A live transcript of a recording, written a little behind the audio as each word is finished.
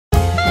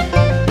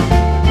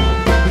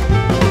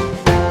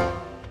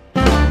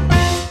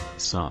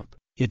up?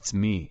 It's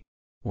me.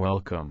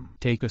 Welcome.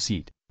 Take a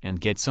seat, and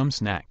get some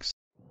snacks.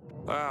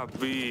 Ah,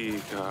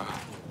 big.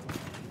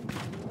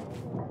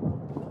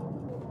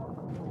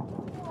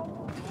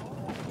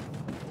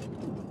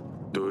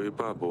 Đuổi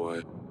ba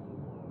boy.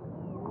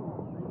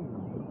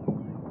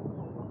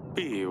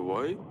 Be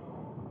what?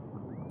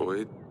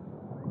 Wait,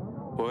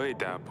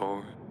 that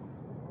boy.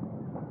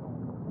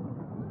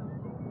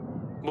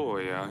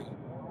 Boy,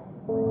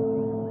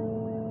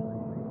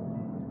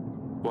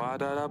 Why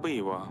did I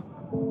be what?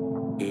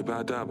 He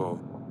bad double.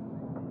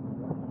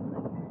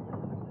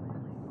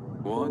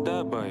 One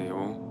that by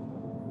you.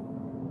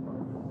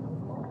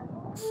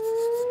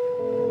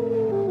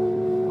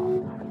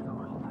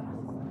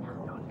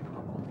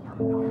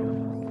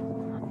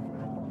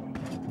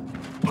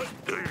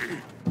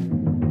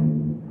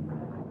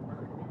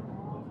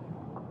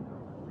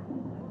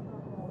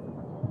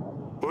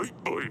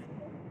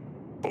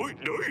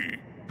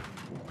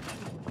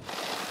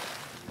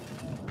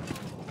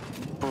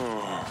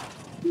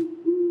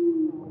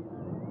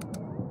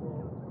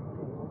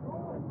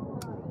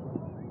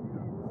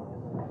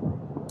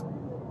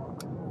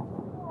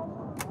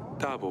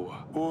 Double.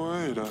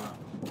 Wait.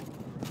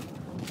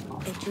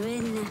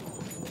 Adrian,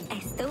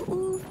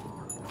 estouv,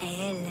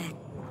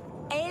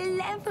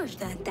 ella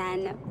förståttan,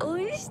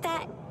 ursta,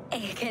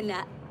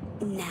 ekana,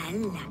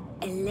 nalla,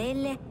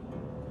 lele,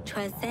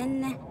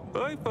 trasen.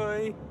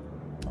 Bye.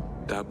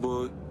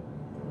 Double.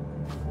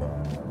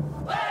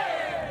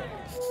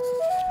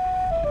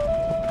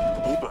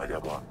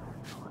 Ubadaba.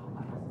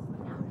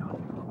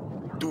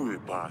 Do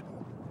it, bad.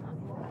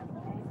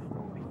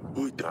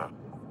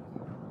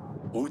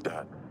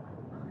 Uda.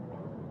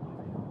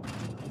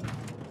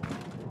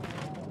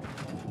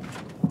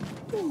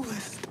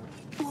 Ust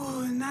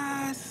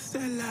unasalafa.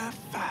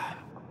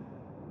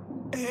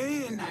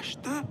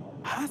 Nashta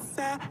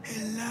hasa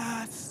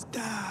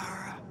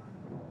elastar.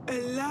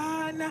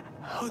 Elana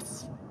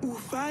hos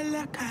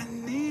ufala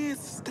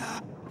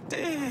kanista.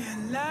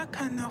 La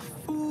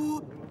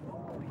kanafu.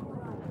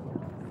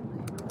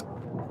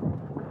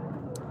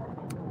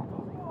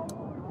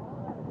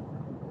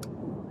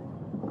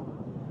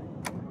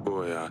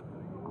 Boy,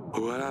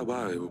 what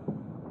about you?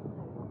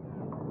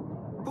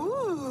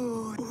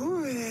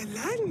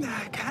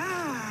 Lanaka.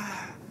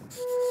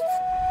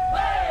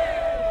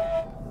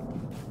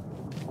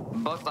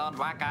 Boson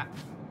Waka.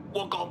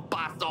 Woko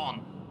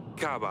Baston.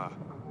 Kaba.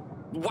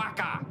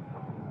 Waka.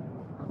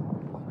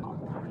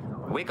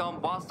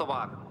 Wicom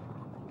Bostowak.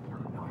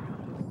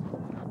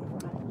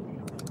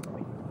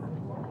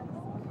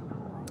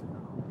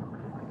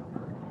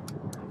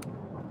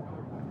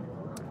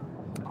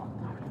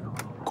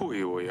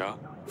 Kuiuja.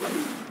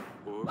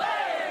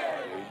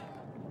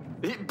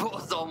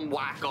 Boson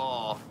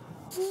Wako.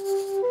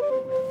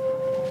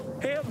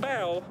 Help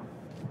Bell.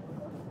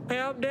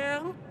 Help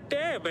down.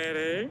 There,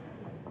 Betty.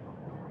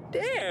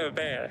 There,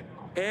 Betty.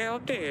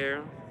 Help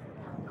there.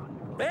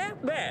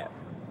 Help back.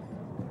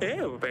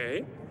 Help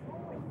Betty.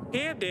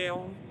 Help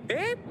down.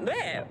 Help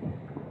back.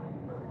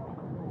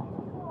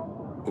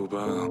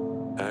 Uba.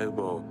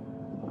 Elbow.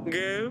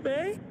 Go,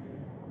 Betty.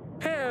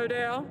 Help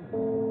down.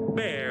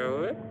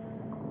 Bell.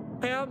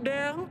 Help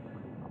down.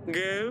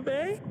 Go,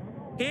 Betty.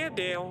 Help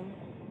down.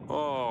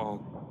 Oh.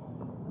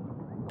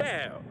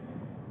 Down.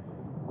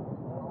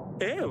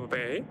 Help,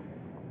 Betty.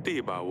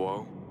 Đi bà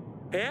Wong.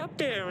 Help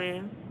there,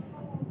 man.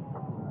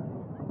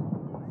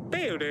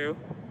 Bill.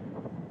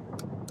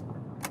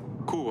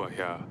 Cua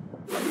ya.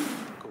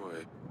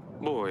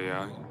 Boy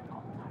ya.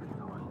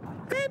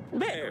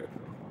 Bear.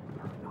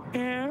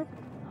 Help.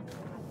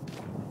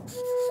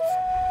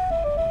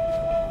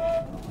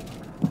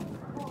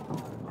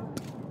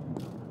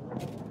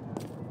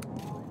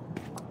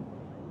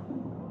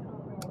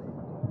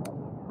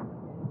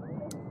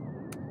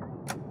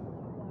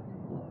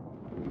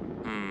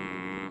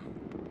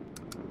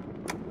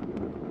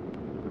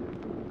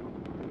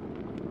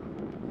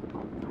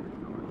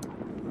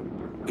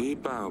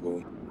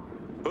 Bible.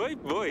 Oi,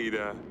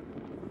 boida.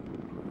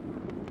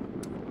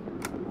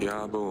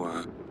 Ya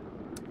boa.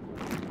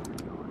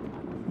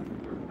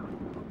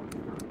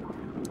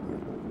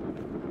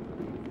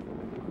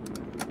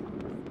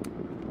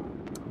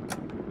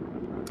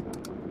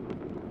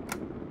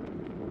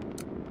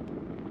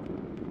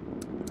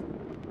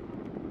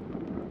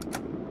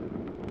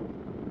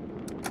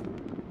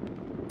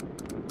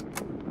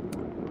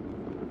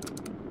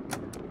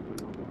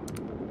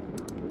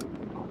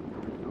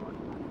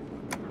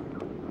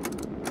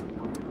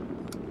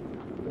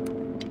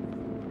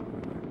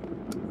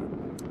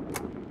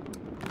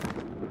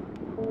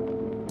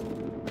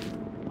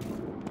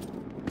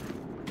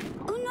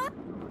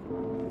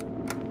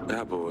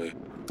 That boy.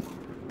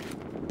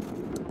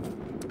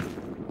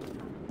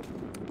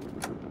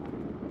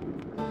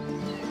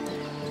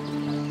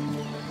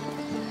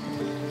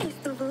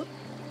 Estuvo.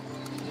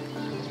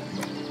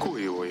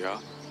 Kuiuja.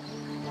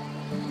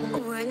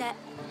 Wala.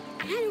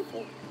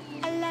 Hanfu.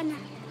 Alana.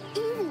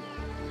 Ivu.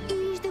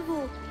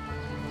 Istuvo.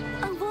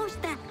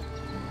 Avosta.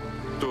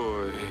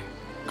 Toi.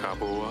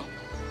 Kaboa.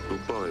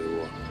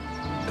 Lupaua.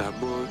 That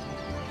boy.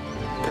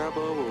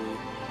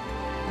 Kaboa.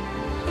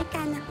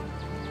 Ikana.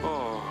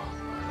 Oh.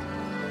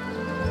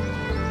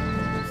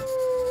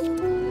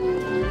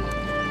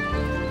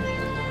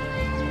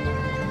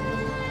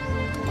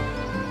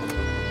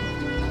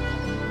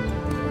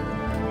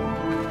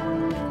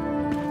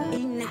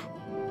 Ina.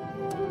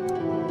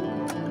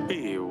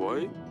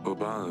 Iwai.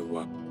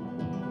 Ubawa.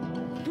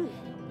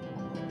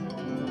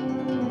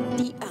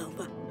 Di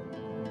awa.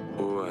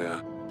 Uaya.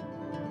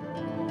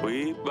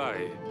 We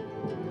bye.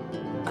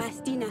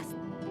 Pastinas.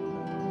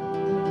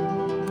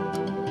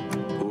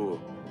 Oh.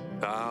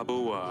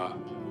 Tabua.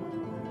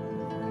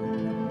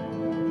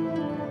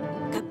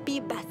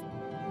 Kapibas.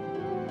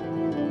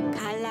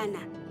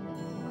 Kalana.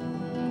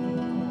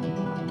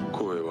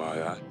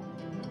 Kuiwaya.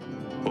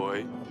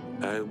 Oi.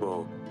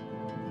 Elbow.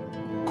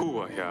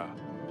 Kuaya.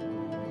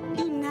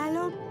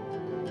 Inalo.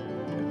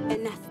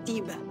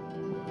 Enastiba.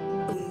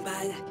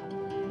 Umbala.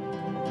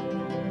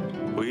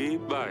 We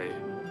bye.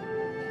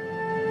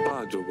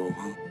 Pajobo.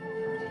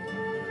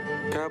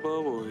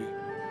 Kaboboy.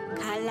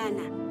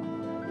 Kalana.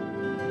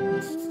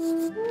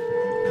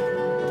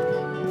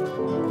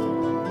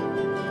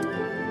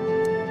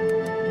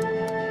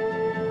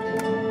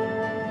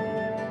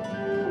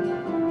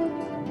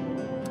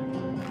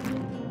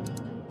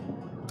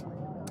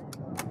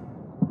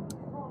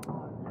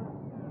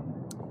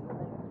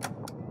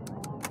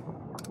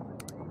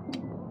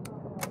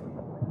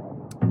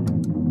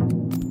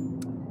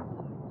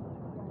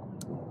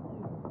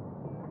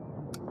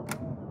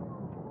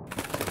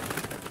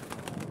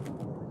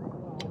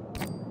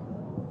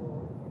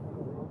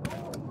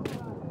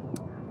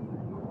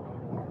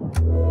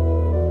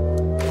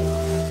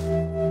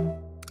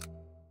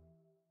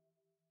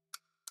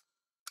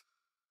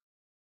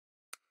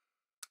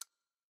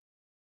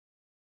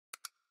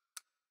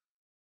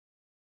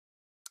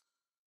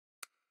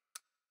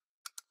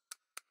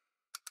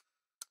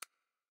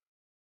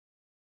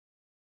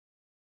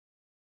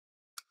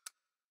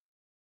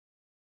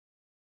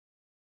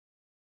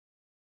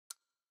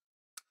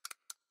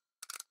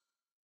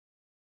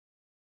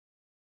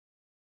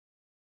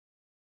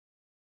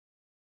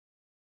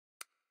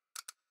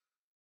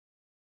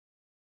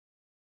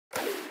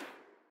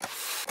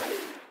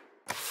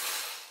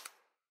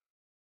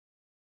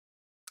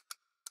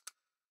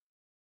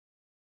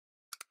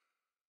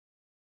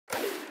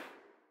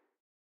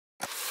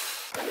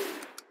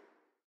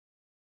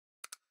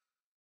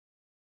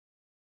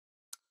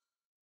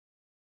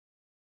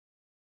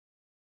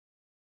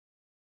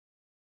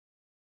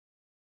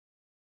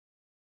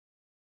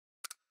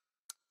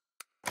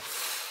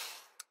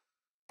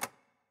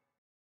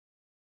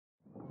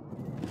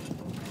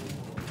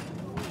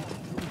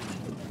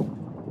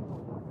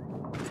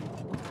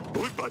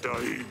 Ui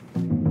badai.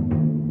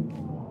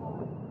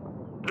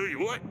 Đi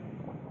quay.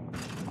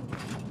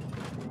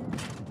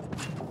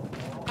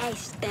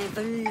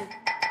 Estevel.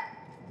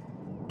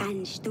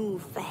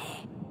 Anstufe.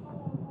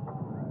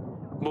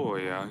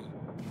 Boya.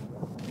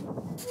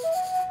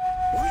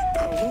 Ui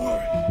tao ui.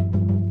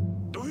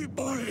 Tôi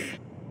bơi.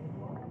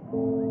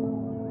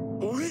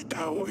 Ui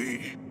tao ui.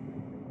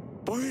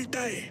 Bơi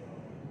tay.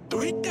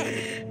 Tôi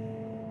tay.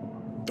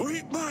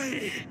 Tôi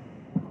bay.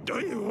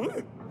 Tôi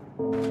ui.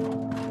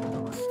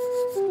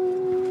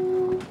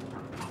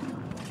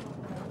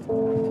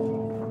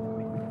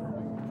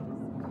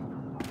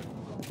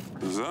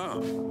 Za.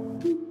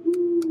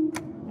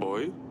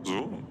 Boy.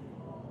 Zo.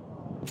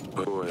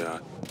 Boya.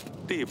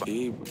 Tiba.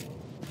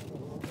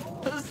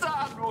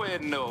 Zan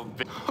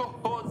Winobe.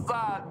 Oh,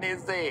 Zan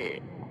is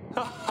it?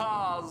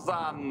 Ha,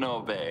 Zan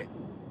Nobe.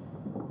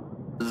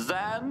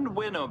 Zan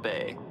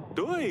Winobe.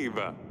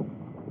 Doiva.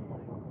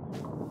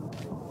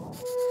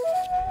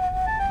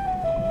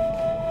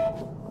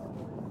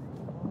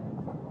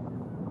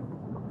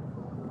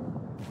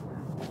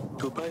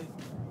 Dubai.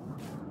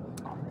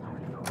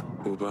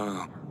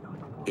 Uba.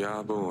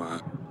 Yaboa.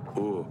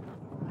 Oh.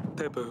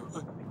 Teba.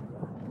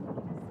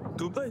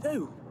 Dubai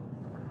đâu?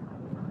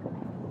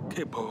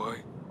 Cái boy.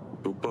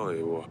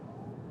 Dubai wa.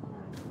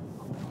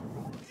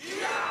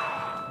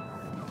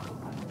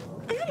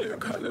 Ele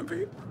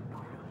kalabi.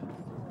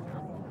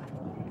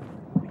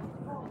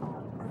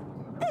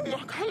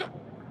 Makala.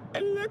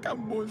 Ele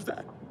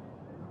kamboza.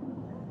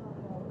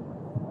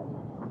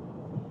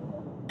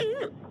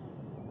 Ele.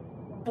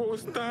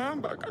 Posta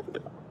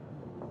bakanda.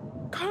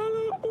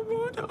 Kala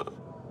ubona.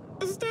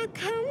 Sta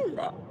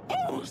kamba.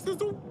 Oh, sta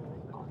so.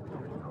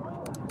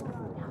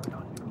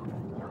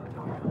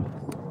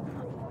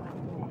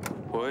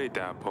 Oi,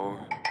 da boy.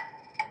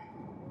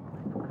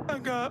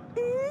 Aga.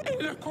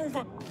 Ele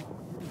konva.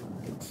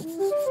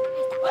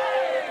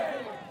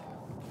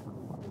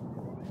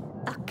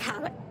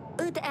 Akawa.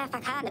 Uta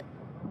afakano.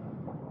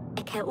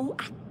 Eka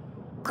ua.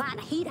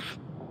 Kwana hira.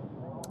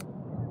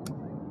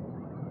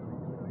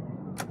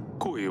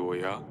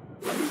 Kui ya.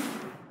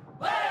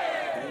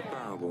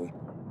 Babo.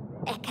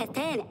 Eka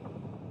tene.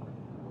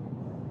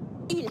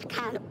 Ila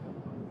kano.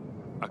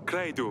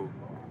 Akraido.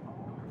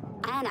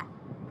 Ana.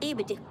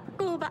 Ibidi.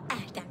 Kuba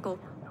ahtako.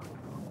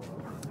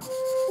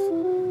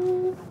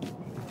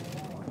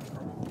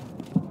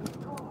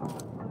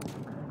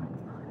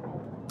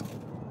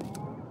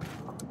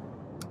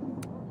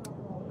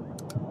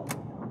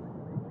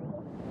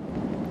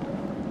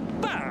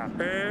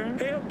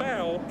 Here,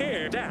 bell,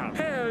 here, down,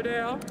 here,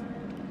 down.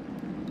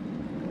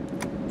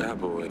 That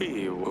boy.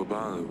 He will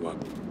ban what?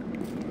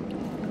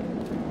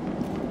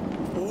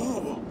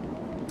 Oh,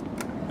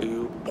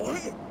 You.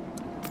 boy.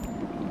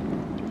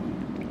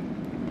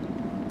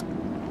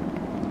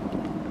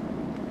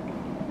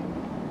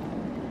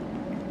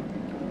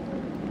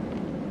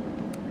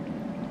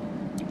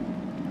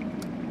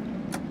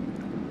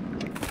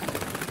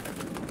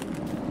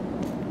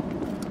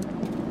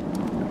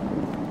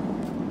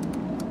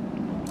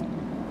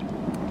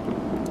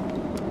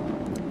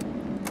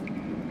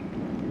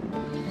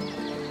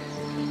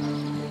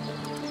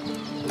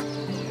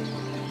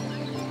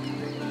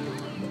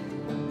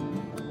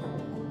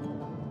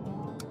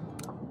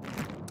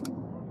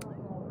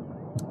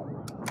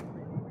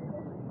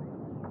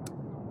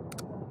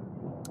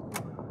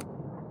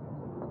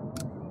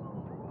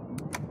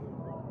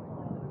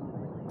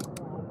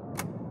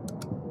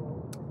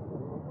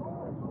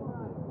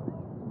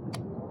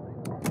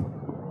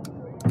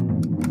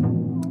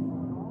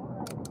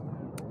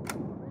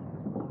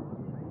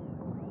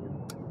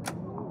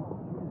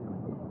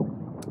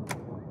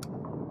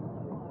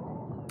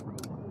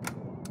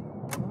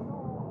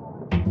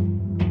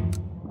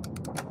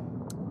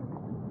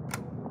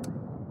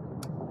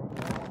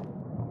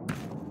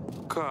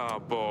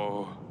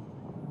 Cabo.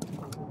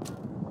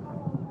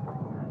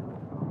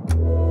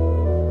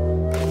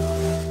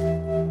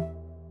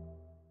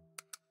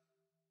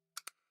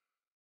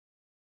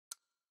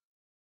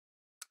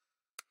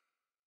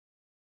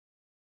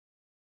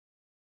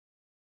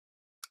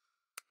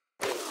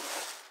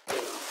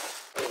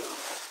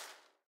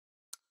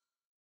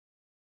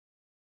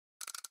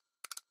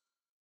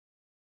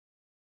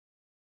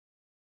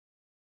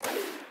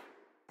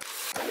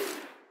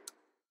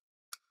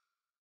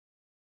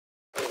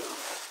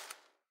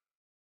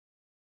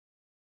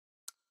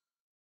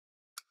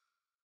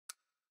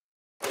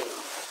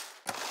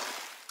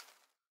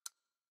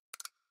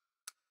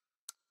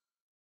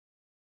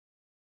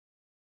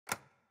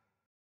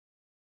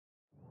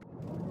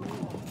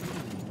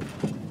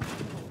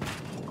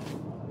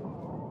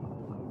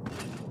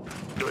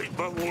 Đây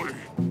ba ngồi.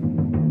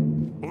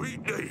 Ôi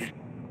đây.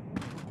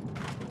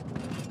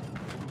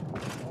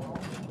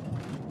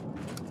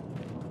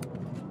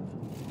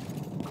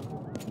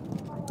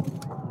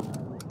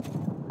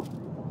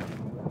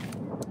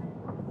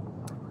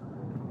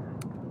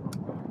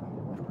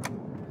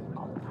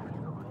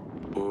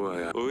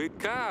 Ôi, ôi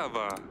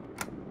cava.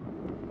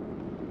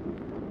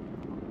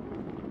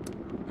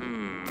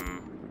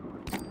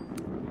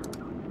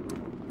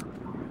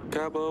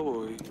 Cabo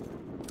boy.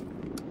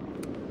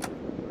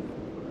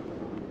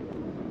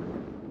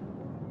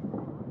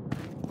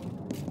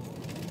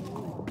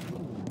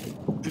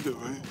 Đi rồi.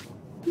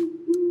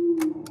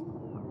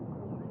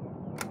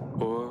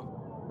 Ủa,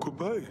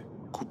 Goodbye.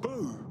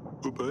 Goodbye.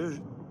 Goodbye.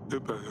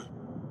 Goodbye.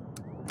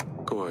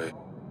 coi.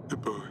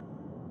 Goodbye.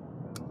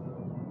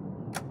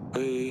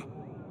 Ê.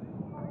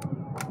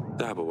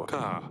 Đa bộ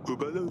cả.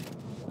 Goodbye đâu.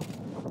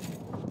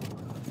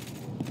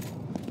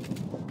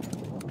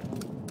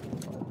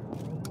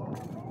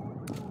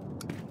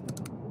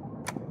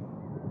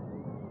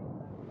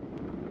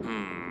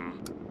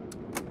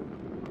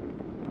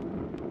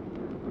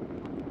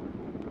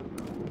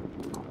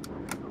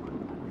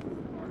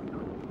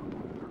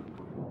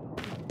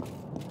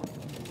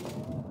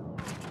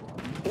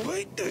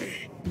 Ôi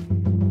đây.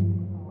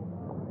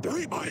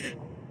 Đây mày.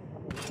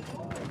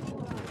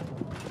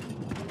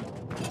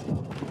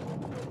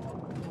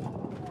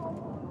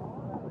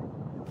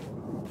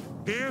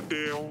 Here,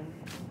 down.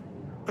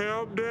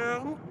 Here,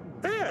 down.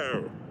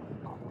 Here.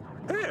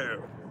 Here.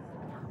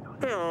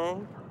 Here.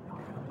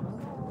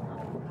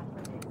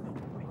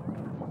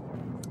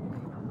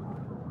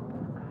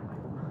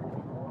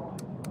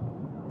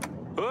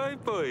 Ôi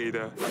bơi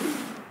đã.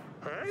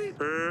 Hey,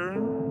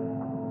 here.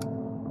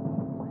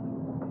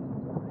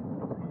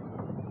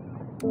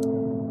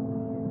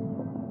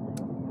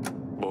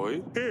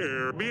 Bối.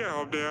 Here,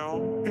 meow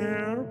down.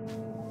 Here.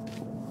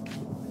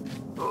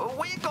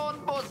 We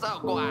con bố sợ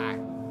quả.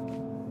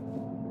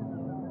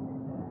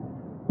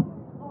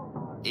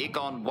 Ý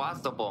con quá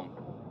sợ bông.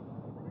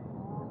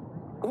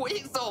 We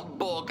sợ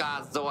bố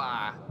cả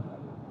dọa.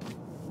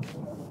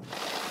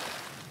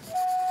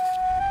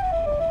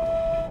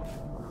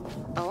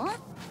 Oh?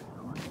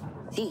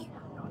 Si.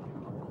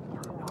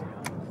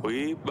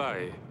 Ôi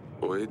bay.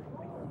 Ôi.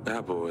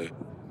 Đa boy.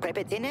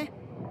 Repetine?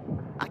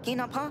 Aquí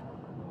no pa?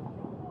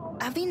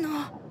 Avino.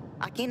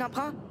 Aquí no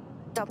pa?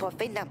 Dopo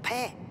fina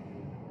pe.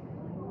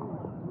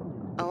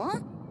 Oh?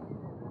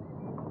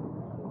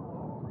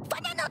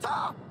 Fanino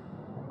to!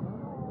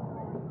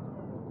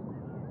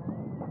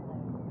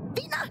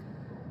 Vina!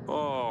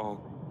 Oh.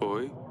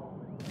 Ôi.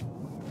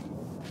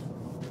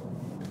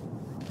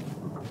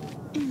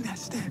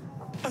 Inastem.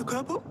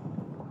 Acabo.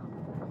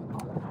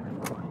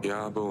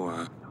 Ya bộ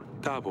à.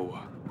 Đa bộ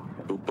à.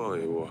 Ôi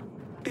bơi à.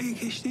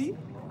 İkişti.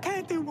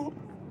 Kendimi.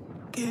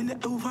 Gene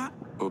uva.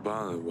 Ôi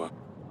ban à.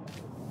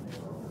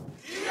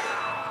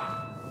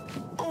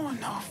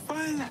 Una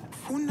falla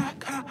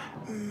funaka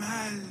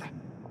mal.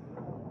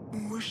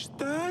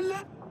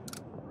 مشتاق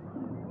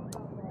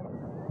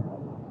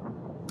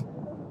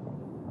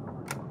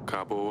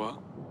Kaboa.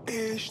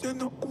 ايش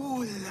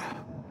نقول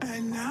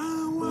انا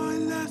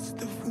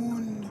ولست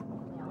فون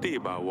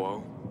Tiba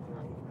wo.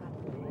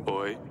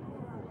 Oi.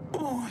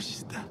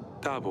 اوشتا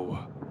Taboa.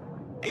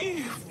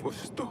 ايه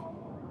فستو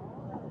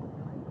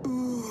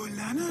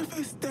اولا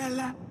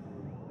فستلا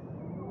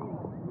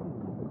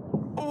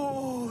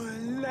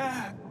اولا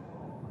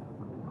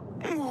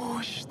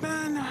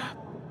مشتانا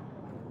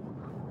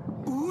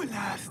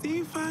اولا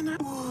ستيفانا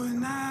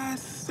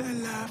وناس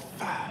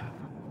سلافا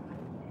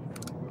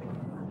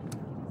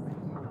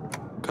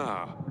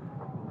Ka.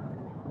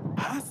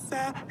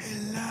 هسا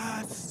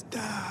إلا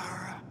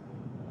ستار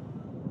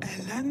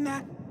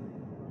إلنا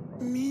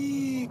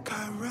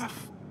ميكا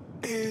رف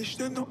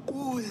إيش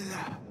نقول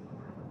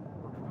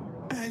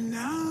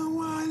أنا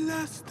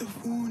ولست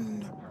فون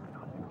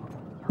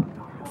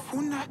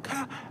فونك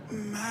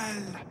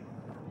مال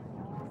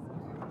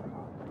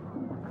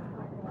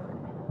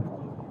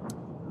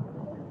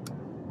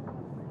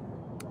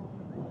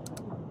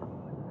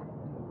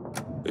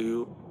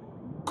You.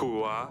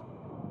 Kua.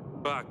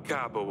 Ba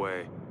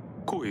kabawe.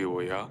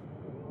 Kuiwea.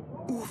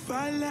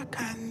 وفالك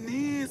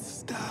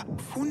نيستا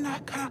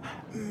فونك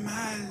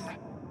مال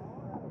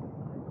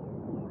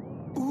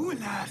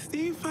ولا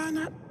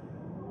ستيفانا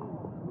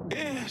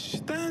إيش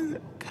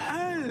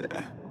تنكال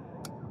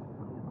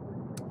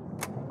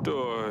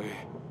Doi.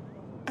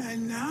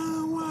 أنا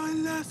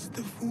ولست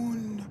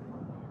فون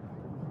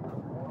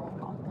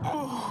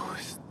أوه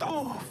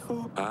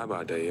استوفو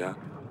Abadaya.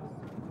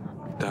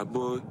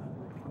 Tabu.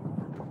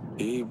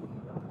 I.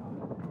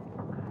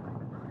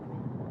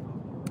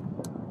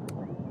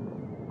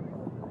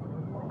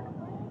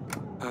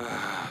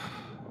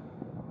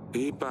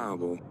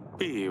 Ibabu.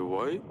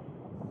 Iwoi.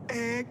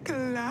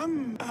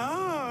 اكلم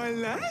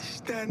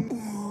لاشتن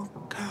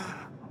اوكا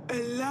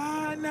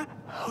لانا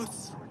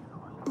حس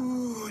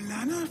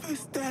ولانا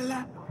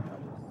فستلا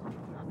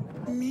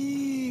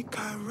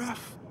ميكا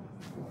رف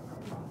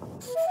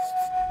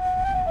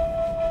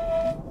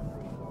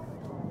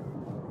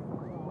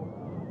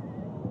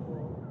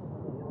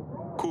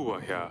Kua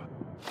ya.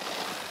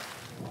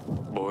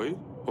 Boy.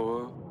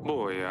 Or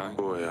boya.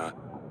 Boya.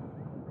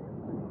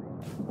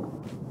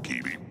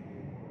 Kiwi.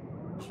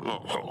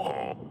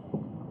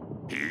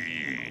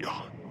 Iya.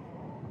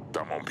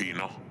 Tamon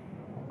pino.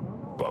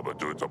 Baba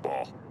do the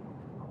ball.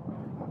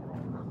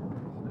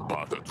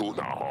 Pata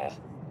tuna ho.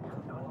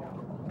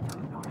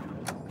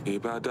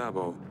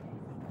 Ibadabo.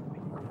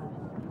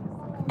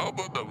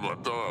 Aba da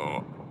mata.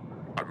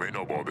 I may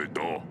know Bobby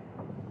do.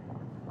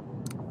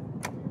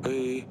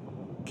 Hey.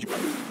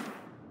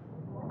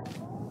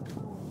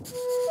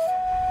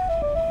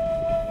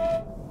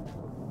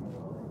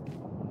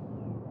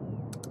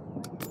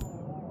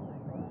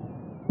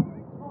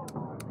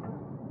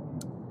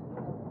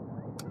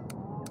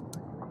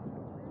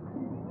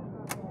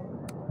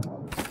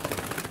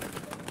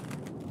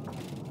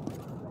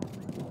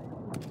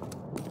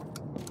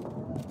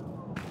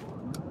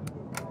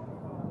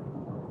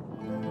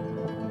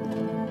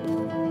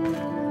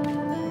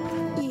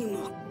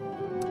 إيمو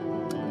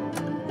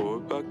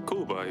Oba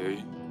kubai.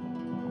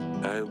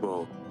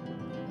 Ebo.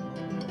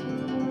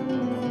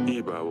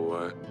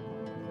 Ibawa.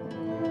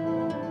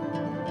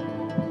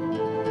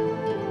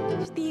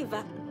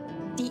 ستيفا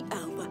دي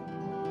أوبا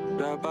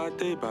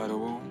Dabate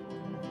baro.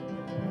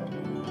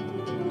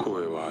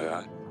 Kuiwaya.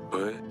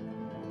 Boy.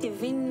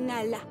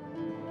 تفينا لا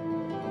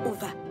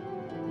أوفا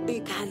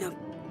بيكانب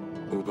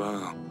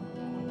Uba.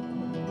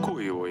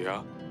 Kuiwaya.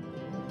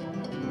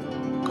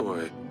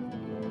 Koi.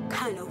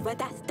 كانو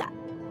وداستا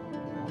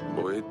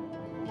Boy.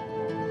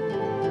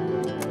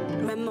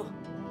 ممو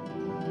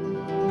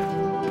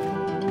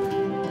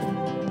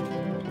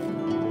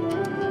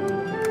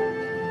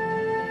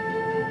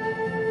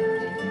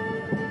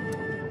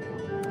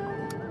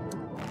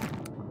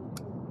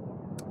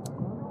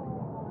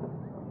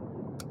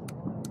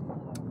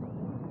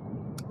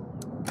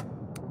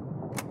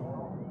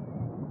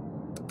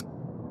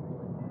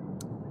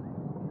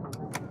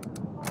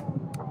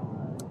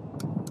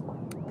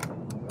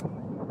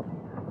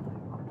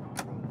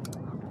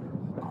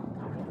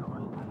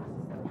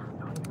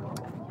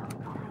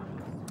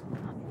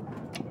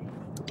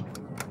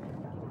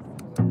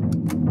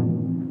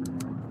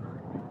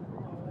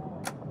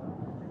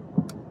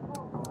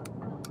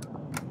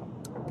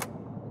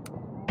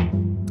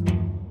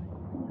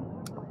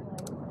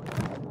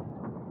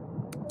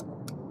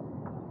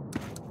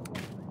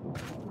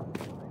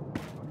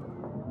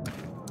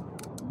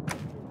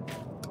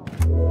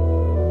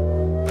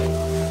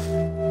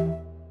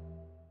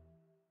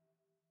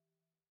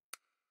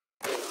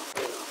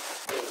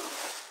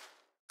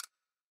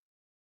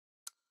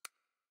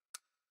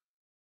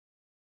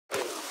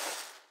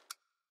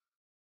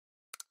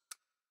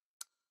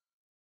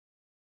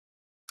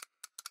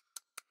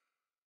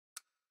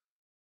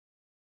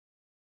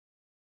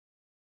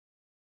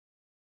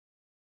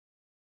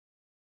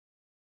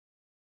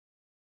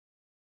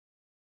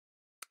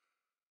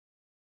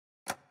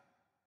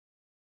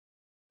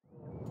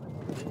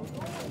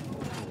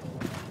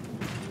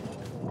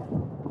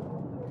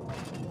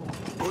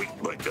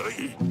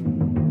đấy.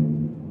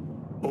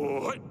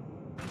 Ôi.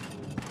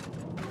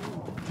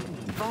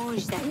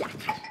 Bonjour.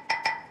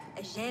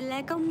 J'ai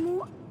la comme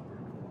moi.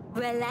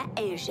 Voilà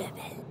un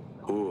cheval.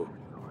 Ồ.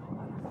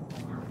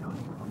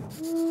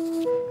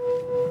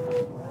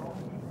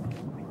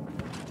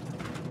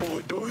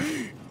 Bồi tôi.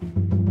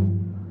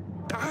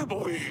 Ta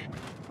bồi.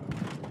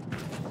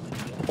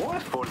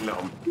 What for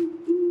lòng.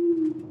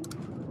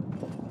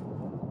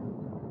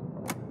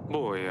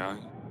 Bồi à?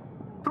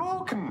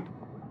 Broken.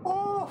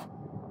 Oh,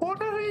 what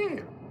are you?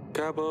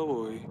 Cá bơ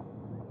bồi.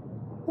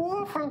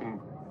 Waffling.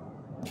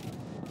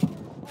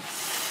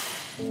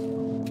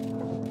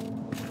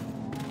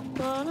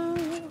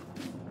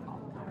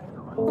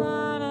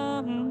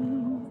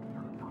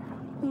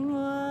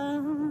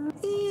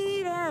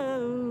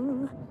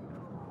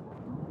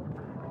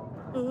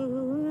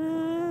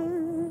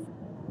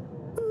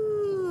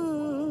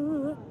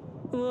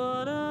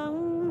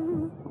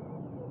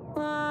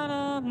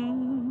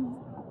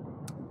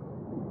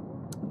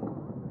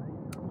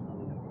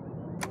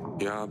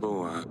 Dạ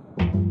bồ à?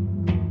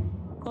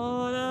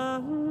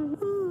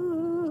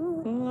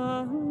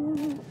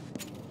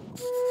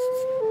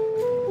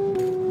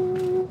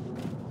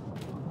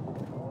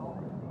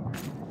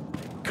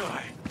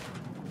 Kai.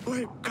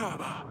 Oi,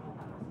 kaba.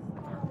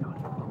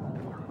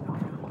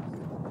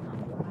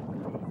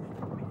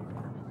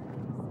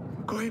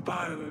 Oi,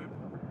 ba.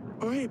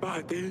 Oi,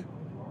 ba đi.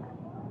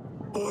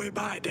 Oi,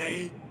 ba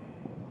đây.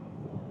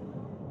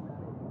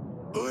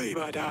 Oi,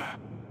 ba da.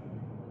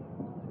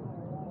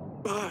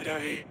 Ba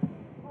đây.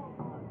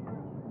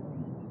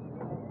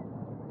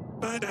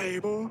 Ba đây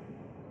bố.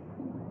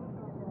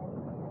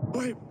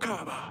 Oi,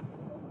 kaba.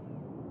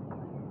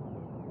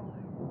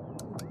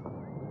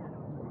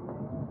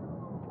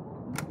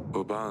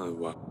 Ồ ba rồi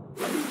wa.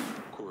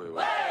 Cùi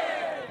wa.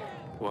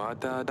 Wa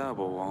ta đa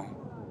bồ wong.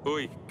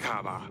 Oi,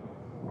 kaba.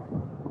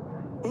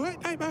 Oi,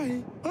 ai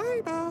bay.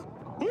 Oi, ba.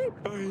 Oi,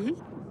 bay.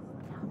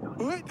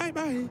 Oi, ai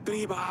bay.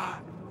 Tùy ba.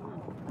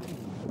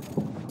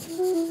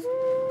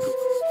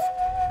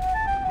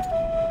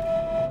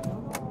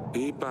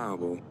 Ý ba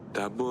bồ.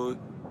 Ta bồ.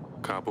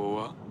 Cá bồ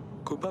à?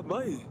 Cô ba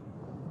bay.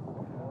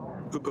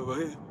 Cô ba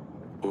bay.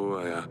 Ồ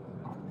à?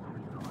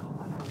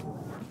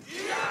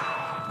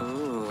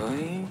 Ồ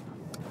ấy.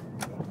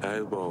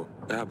 Ai bồ.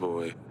 Ta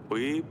bồ.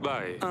 Oi,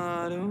 bay.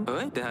 À đúng.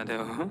 Ơi ta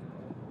đâu.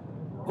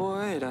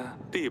 Ôi da.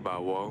 Tùy ba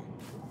wong.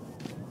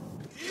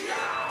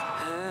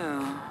 À.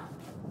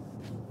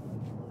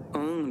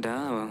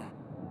 Da bồ.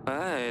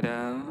 Ai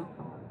da.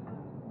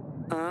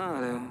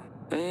 À đâu.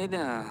 Ấy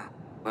da.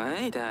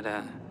 Ấy da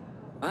da.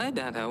 Ấy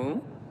da đâu.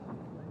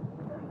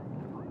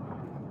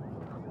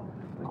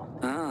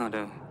 À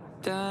đâu.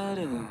 Ta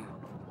đâu.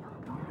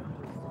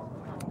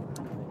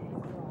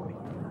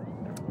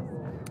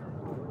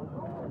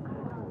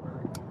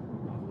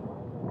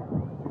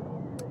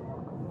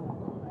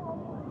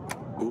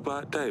 Ú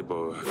ba tay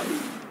bồ à?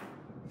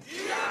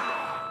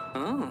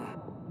 À.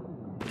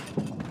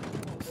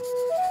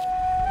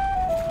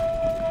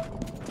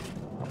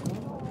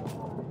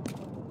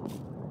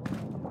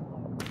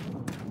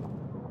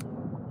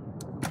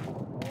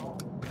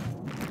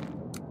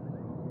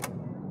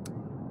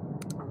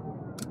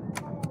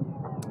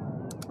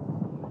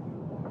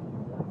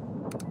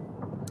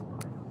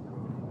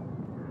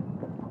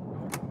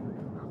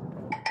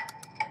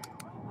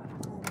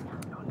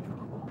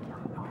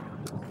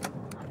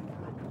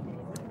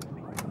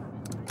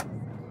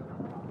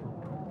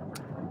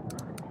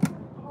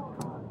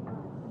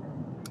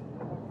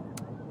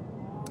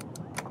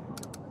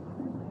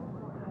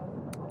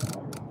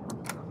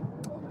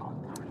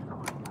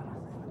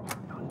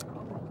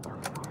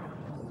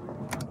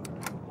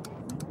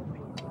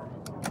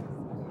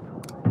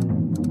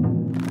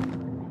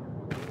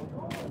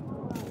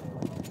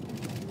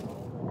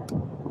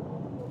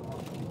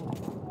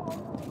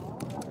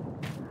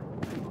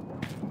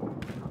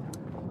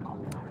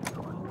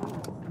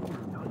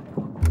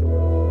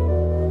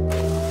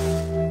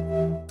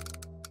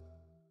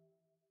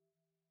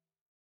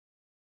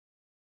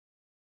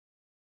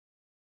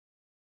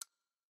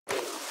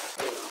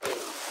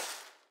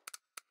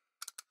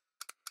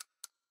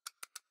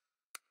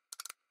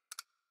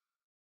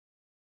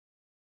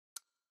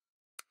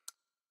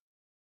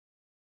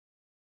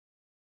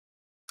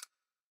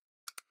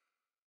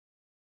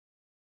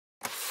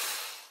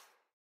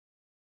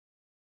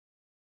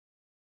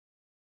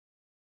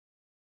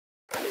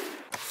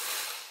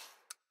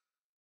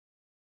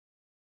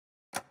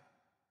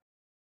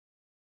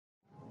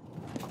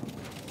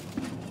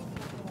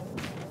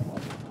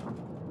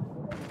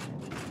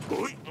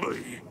 Ôi,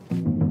 bay.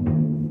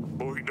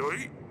 Bồi đấy.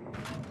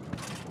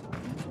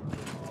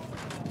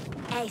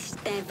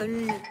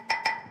 Esteban.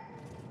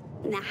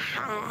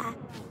 Naha.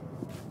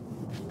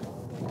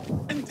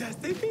 أنت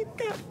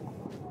سيفيكا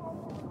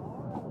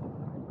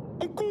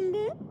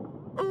أكونغو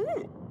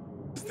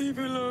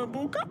سيفيلا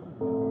بوكا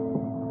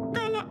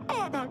كالا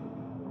أباك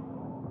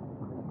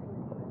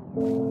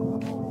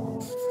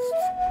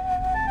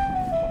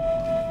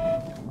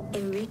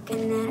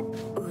Ericana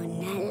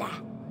Unala.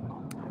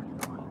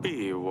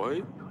 Ý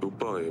vậy. Ú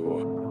ba wa.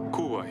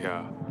 Cua ya.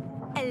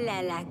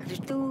 Ella la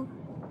grutu.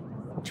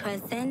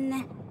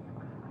 Choisen.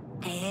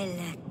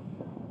 Ella.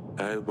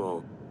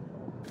 Elbow.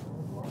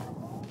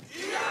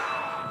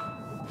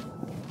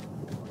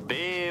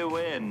 Be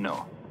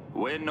bueno.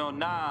 Bueno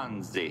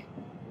nanzi.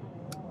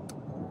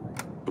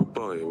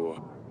 Boy.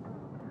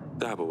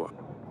 Dabwa.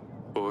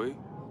 Boy.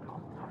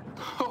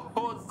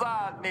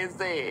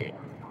 Zanese.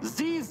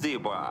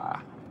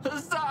 Ziziwa.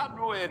 Zan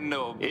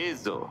bueno.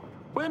 Eso.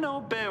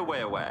 Bueno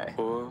bewewe.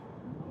 Or.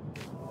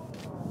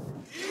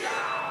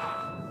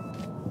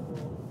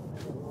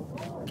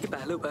 Cái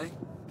bà lưu bấy.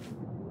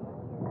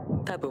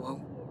 Ta bù hông.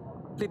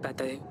 Lý bà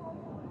tệ.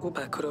 U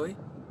bà khối.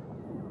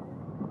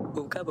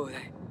 U cá bồi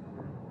này.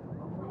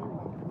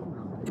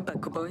 Lý bà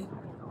cụ bối.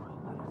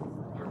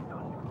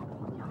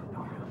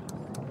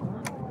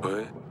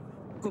 Boy.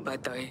 U bà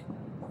tệ.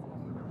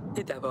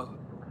 Lý ta bò.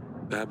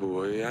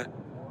 Dabwa.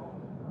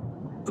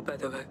 U bà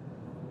tệ.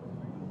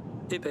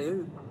 Lý bà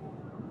ư.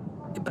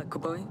 Lý bà cụ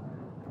bối.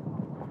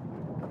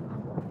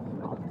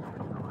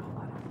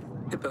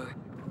 Lý bà.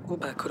 U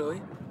bà khối.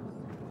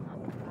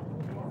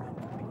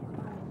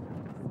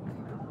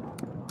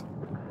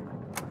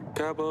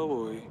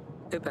 Cowboy.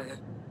 Lý bà.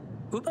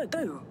 U bà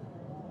tệ.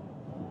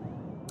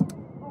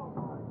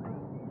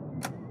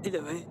 Lý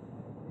bà.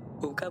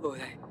 U cá bồi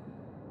này.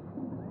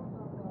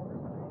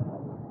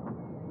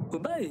 U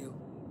bà ư.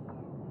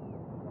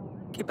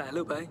 Cái bà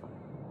lưu bấy.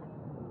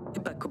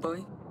 Cái bà cụ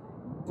bối.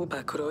 U bà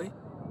khối.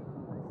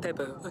 Tay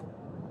bờ.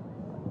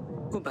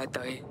 U bà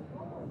tệ.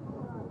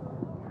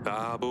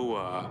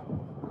 Dabwa.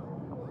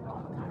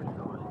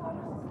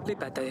 Lý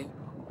bà tệ.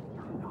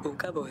 U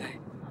cá bồi này.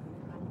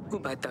 U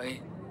bà tệ.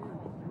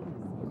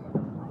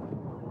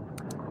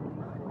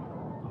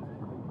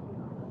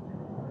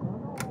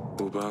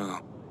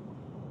 Uba.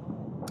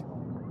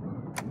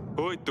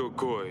 Oi,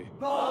 tokoi.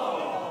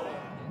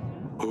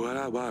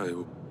 Ora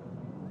bayo.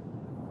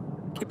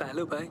 Cái bà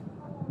lưu bấy.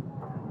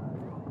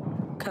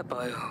 Cá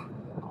bồi.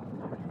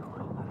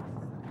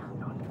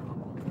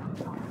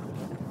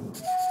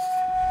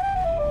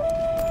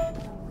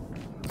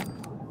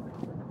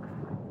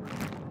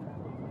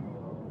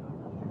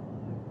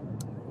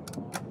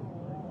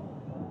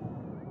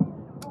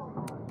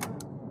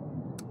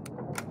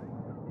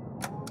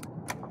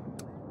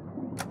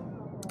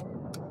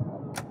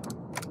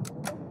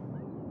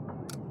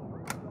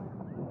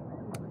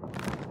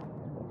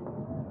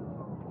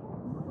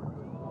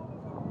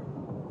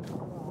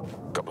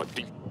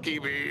 Kapatid,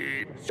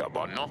 Kelvin,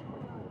 saban no?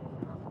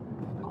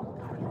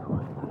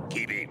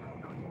 Kelvin,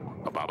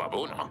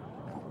 kabababo na?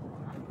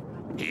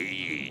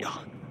 Iya.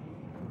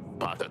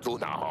 Pata tu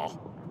na ho.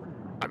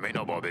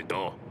 Ameno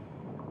bobito.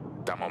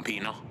 Tamang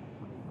pino.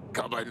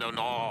 Kabano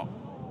no.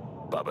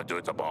 Baba tu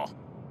sa bo.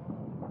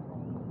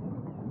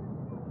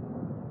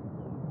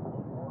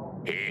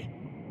 Eh,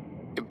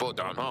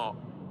 important ho.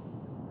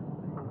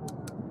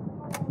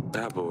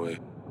 Dabwa.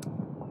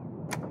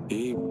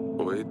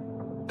 Boy.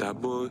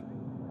 Dabwa.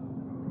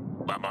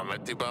 Mama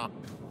mati ba?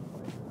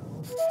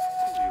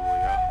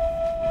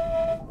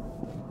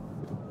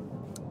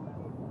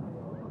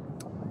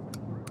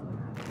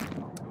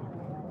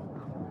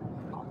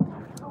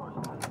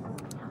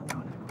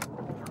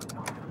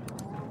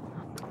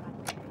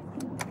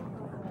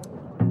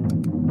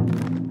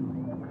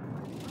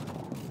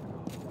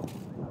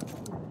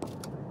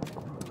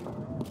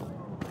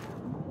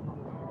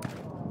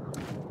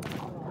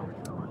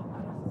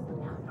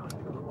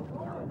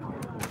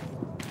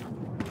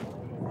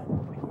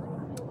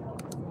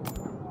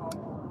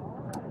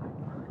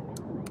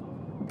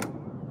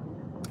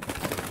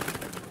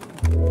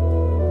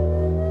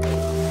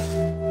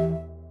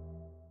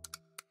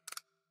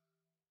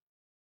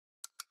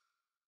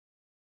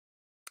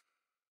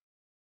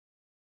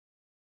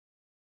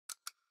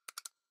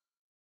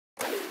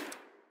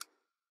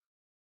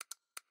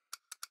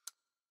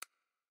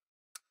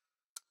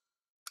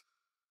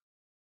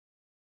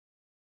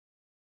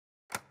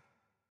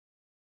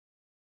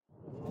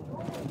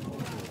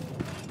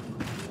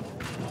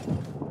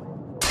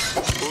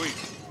 Oi.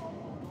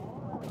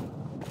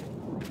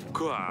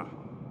 Qua.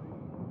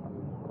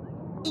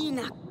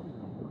 Ina.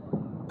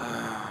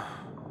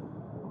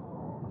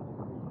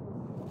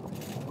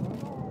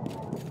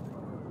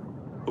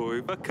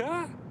 Oi,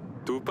 baka.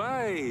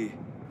 Dubai.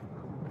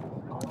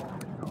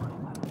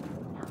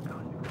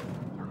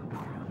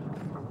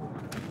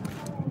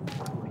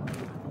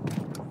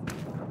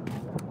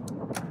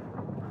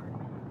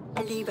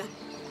 Aliba.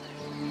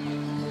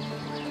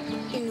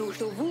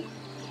 Inusuvu.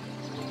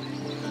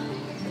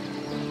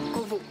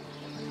 Kovu.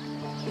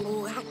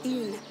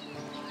 Muhatina.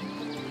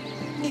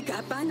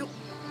 Igabano.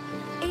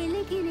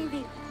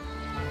 Elekinevi.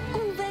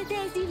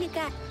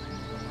 Uvadesilika.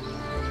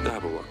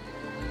 Dabwa.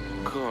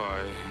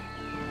 Koi.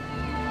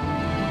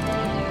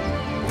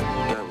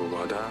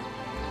 Dabwa da.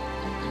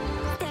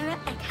 Tara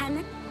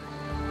akana.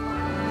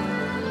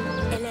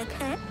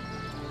 Elaka.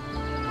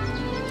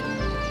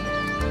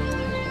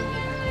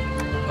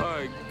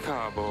 Ai,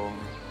 cabo.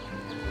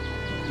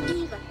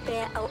 Iva pe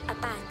au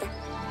apata.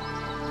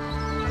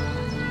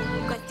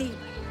 Quati.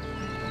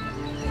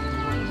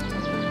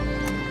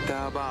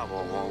 Da ba wo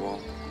wo wo.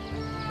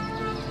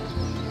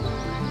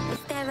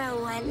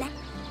 Uvala.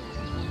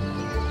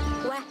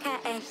 Waka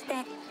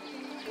este.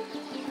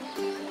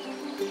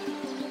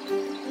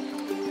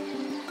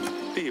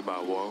 Đi bà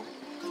Wong.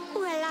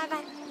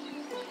 Uvala.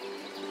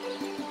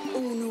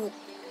 Uno.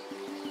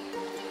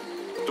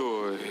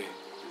 Tôi.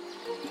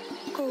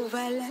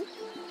 Uvala.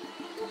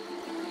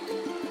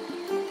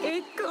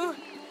 Eko.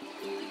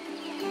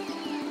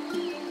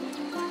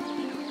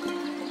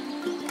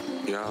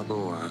 Ya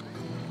bố à.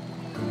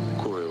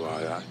 Cô ấy vào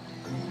ya.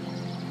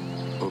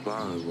 Ô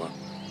ba người vào.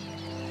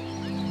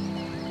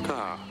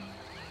 Cả.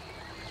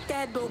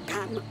 Tebo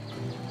kam.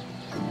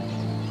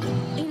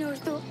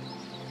 Inorto.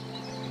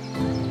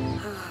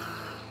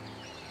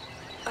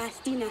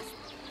 Pastinas.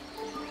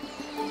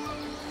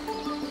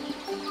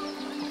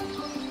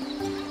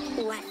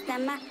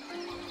 Wastama.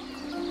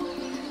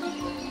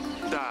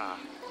 Da.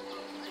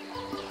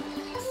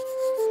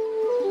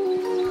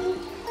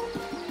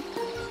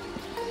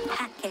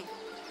 Hake.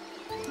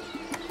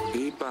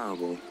 Đi bà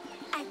bố.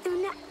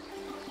 Atuna.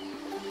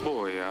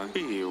 Bố ya.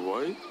 Đi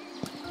với.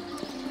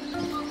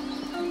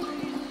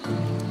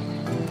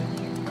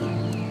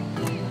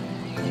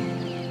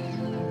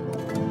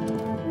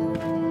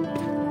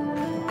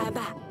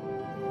 Aba.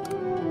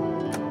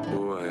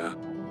 Bố ya.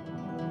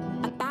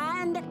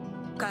 Apand.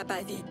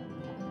 Kapadi.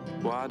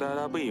 Qua đã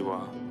đã bị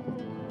vào.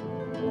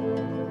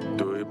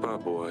 Tôi bà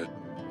bố ấy.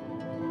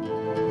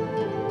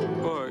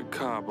 Ôi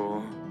cả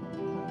bố.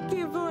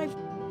 Kivol.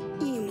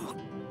 Imo.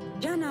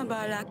 Jana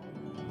balak.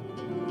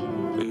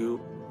 Yêu.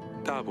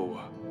 Ta bố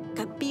à.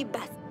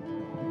 Kapibas.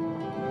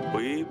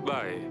 Quý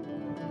bảy.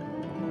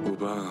 Ô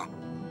ba.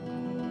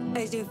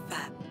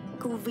 Azifa.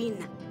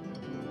 Kuvina.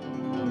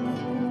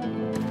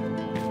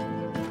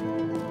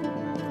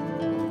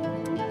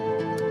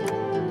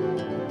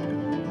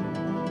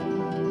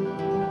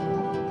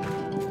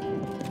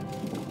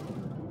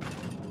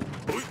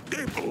 Ôi,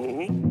 đi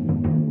bộ.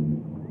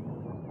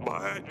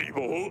 Bà đi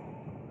bộ.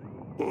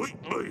 Ôi,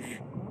 mày.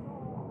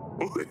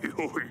 Ôi,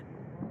 ôi.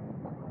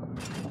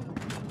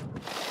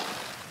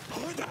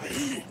 Hỏi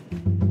đây.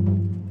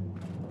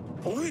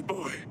 Ôi,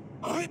 bồi.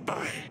 Hỏi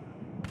bài.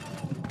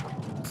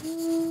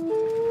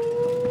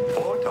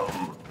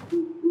 Autumn.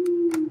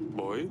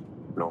 Bối.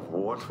 Noch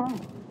water?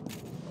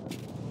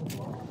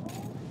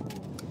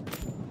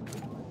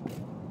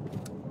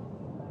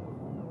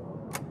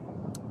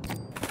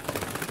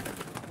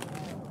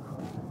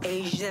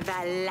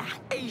 Ejvala,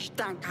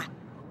 ejtanka.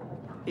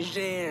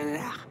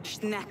 Jera,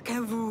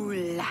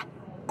 snakavula.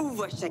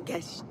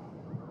 Uvashagas.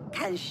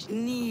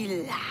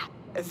 Kalshnila.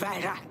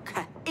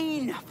 Varaka.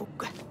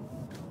 Inafuka.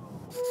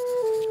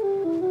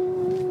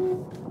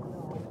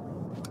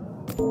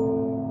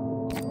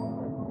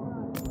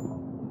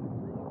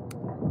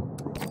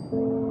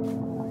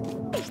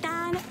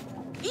 Istan.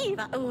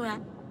 Iva ua.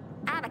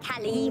 Ava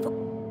kalivo.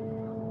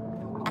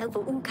 Ovo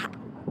uka.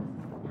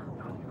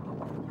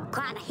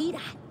 Kwana hira.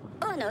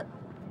 Ono.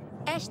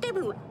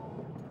 Estebu.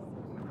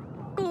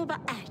 Kuba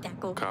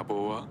astako. Cả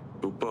bố á.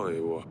 Tú bởi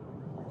à.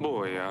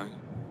 Bố ya.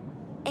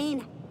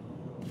 Ena.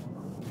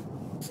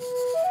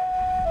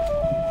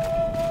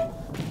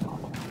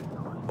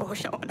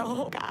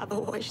 Oshono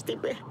kabo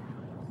estibe.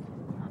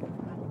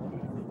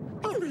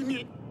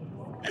 Amini.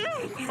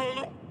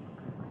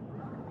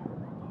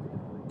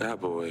 Ya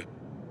bố ấy.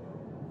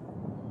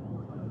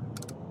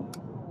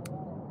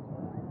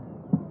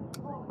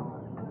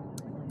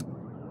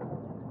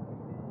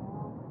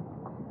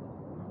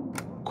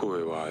 Cô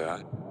ấy vào ya.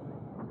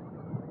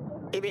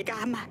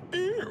 Ibigama.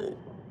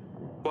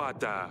 Qua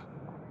ta.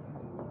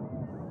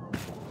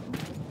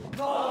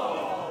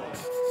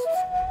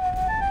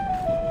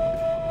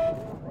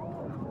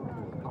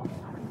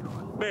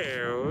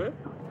 Bèo.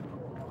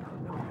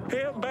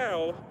 Hết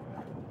bèo.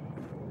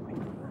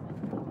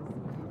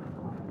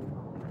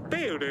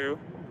 Bèo đều.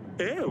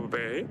 Bèo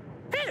bể.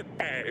 Hết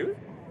bèo.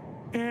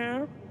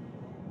 Bèo.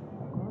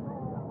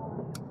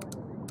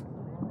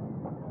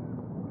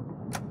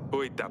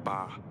 Ôi ta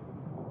bà.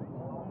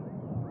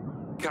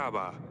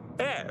 Kaba.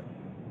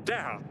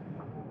 Da.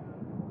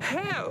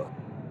 Hell.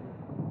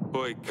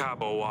 Oi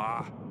kaba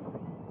wa.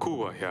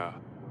 Kua ya.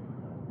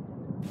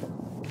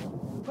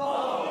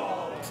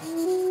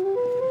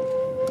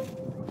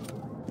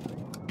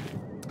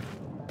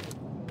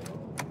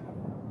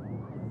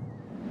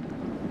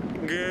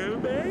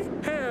 Gilby.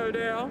 Hell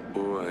now.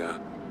 Ua ya.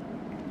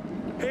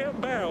 Hell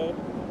bell.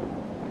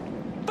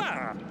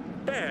 Ba.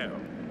 Bell.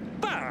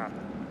 Ba.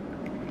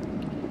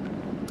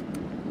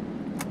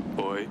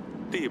 Oi.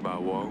 Đi bà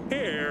Wong.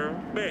 Here,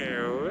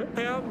 Bell,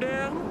 help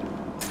down.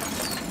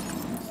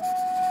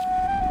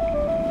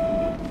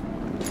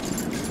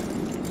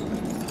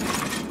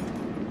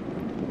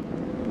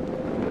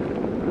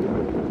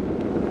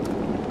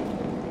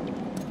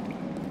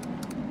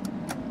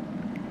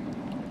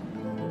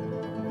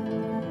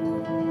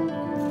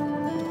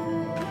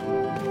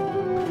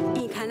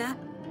 Ikana.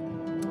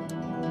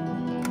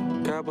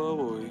 Cá bơ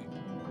bùi.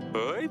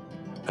 Ơi.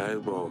 Ai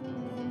bồ.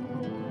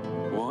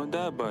 Wong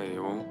đã bày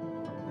wong.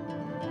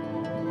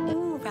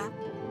 Uva.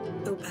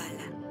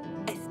 Ubala.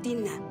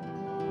 Estina.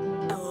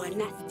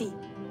 Awanasti.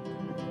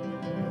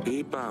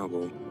 Đi bà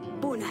bồ.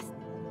 Bunas.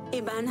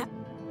 Ibana.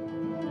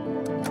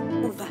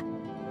 Uva.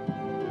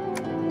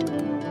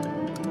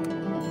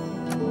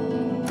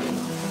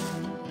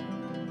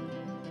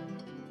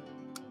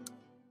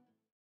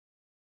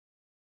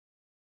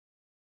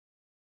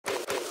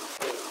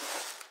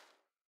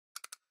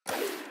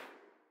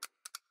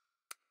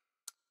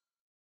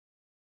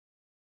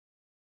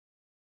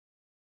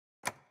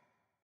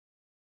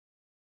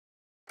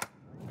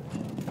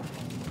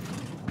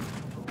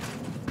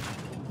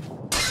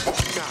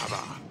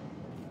 Kaba.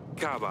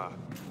 Kaba.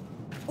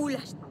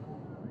 Ulas.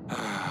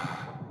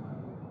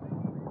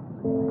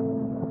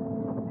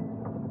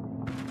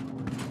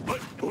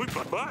 Ui,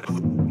 papá.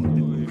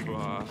 Ui,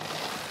 pá.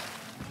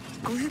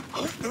 Ui,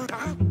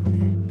 tá.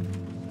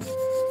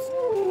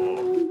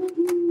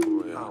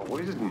 Ah,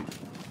 wisdom.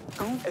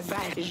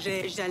 Vai,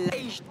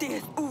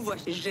 este uva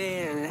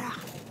gela.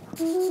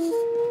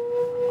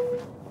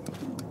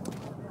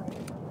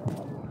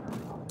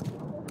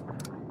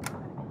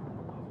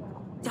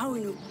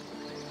 Taunu.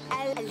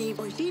 Ali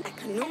boji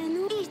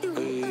akanu istu.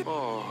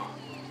 Oh.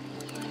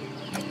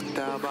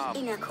 Taba.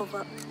 Ina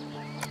kova.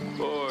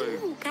 Oi.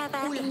 Kava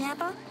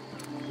inaba.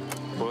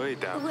 Oi,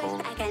 tá bom.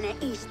 West agana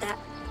ista.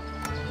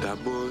 Tá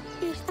bom.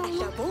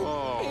 Ashabo.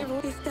 Oh. Evo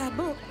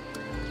estabo.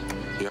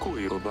 Ya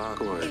kui roba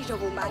koi.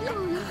 Ijobo bala.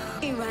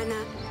 Ibana.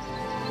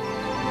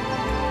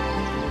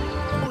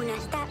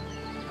 Unasta.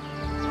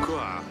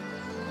 Kwa.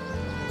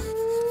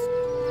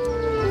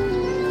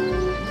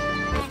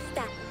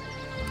 Asta.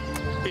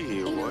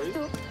 E oi.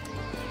 Inusto.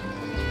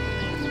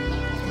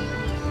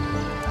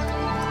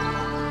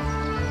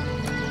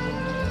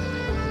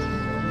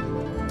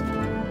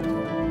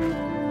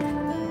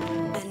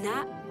 Ana.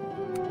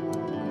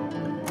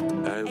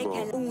 Ai bo.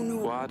 Ekel unu.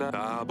 Wada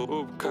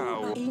abo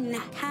kau.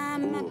 Ina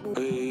kama bu.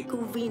 Ei.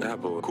 Kuvin.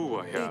 Abo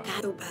kuwa ya.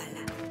 Ikaru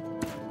bala.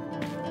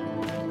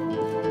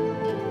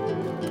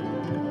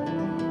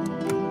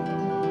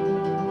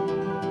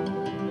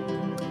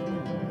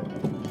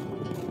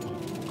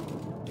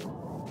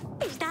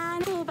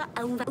 Istan uva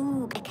uva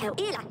ekel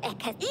ila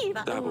ekel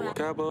iva Abo uva.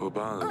 kaba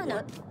uban. Ono.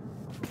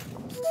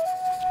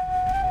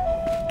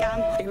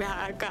 Kama.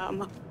 Ibara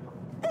kama.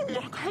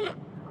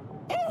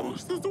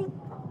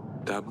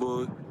 Tá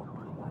bom.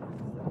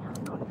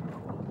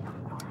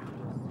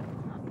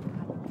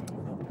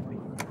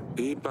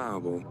 E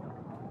babo.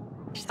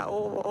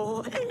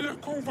 Sao.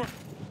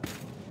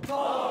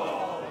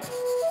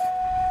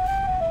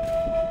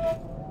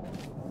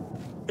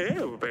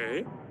 Eu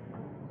bem.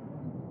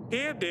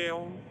 E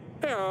deu.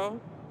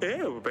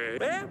 Eu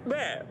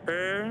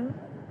bem.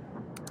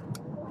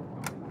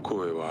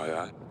 Kui wa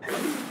ya.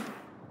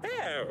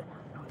 Eu.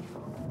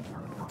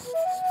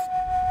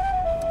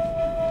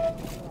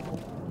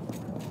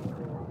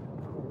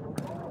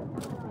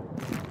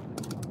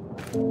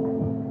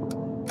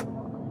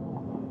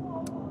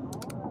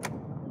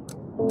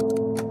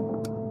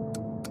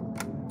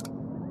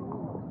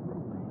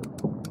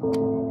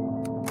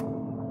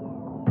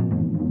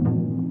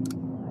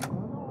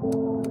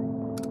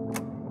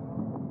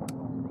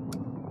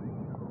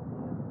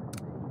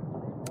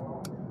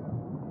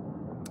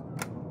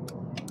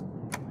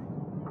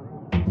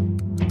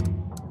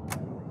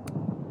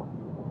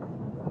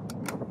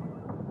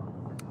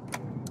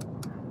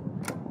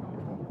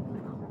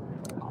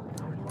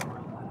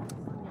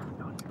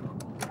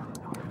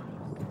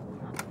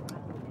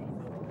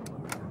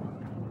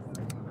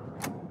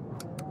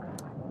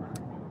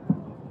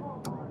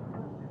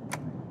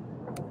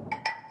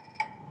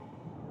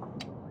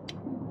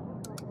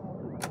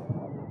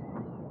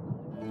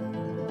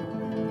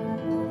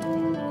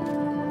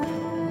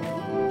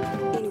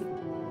 Inu.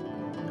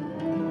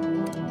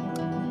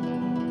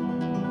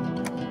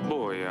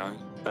 Boya.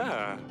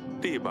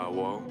 Di ba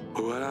wo.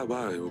 Wala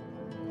ba yo.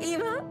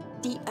 Iva.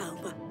 Di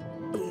alba.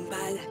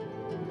 Umbala.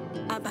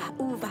 Aba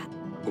uva.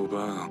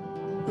 Uba.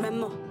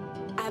 Memo.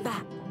 Aba.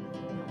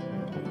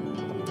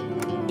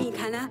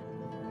 Ikana.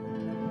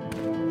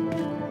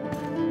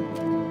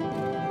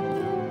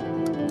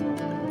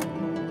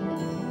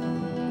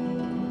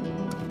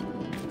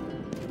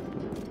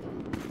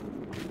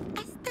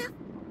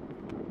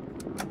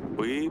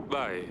 We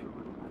bye.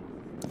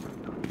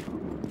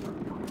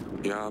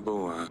 Ya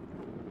boa.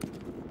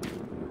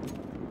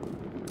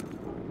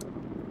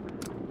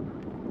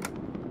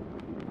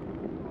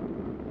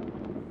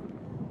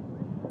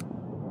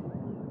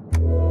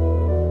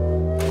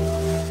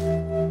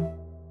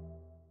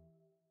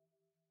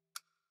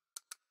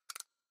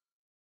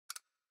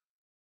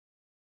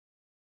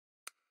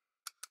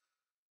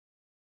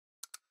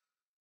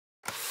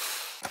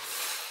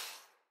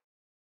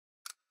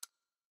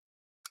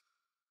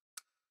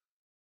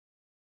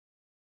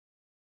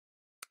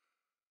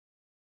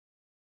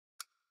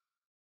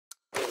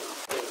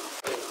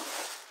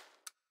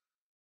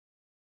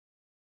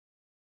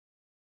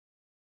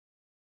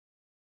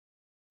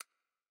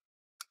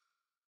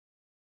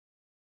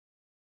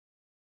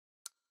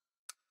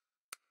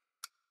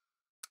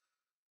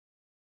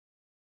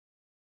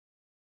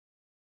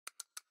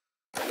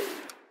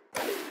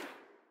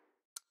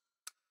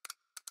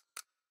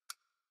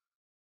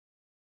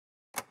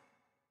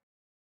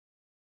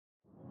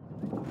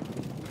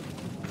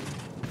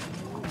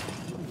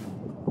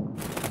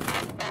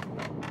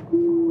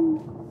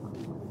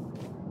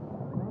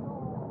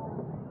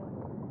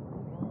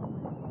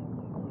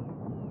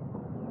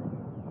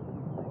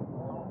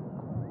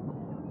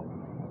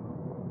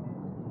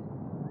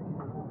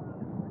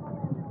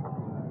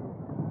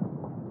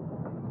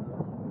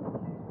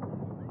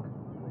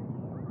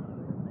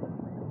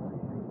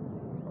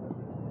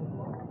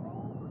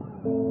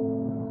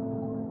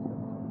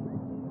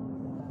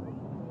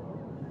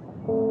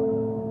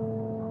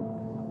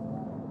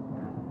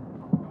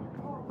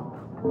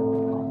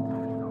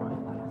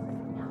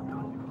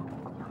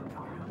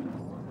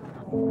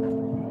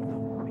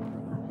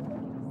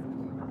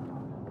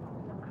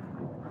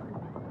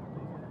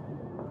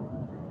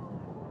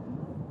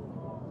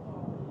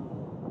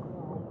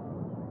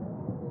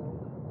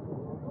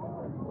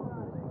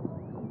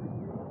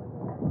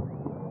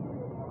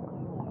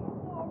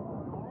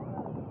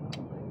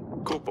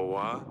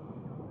 Topawa.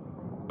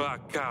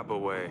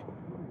 Bakabawe.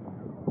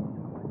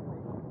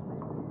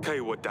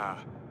 Kaiwata.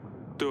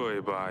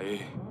 Doi bai.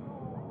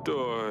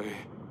 Doi.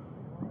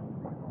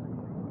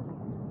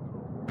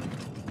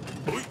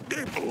 Oi,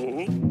 tempo.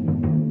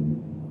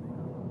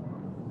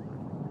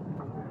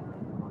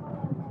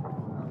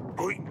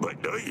 Oi,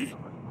 badai.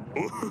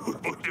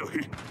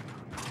 Badai.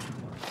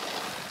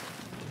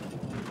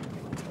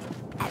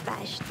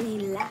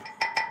 Abashnila.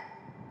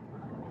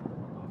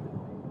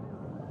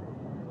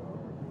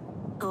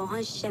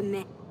 Orange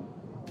jamais.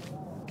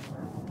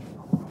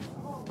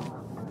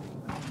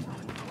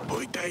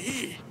 Oi,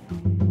 daí.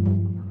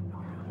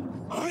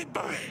 Oi,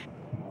 pai.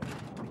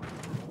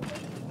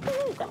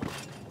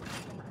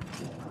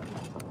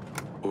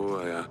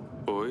 Oia.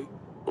 Oi.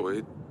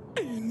 Oi.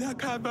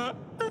 Inakaba.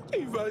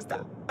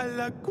 Ivasta.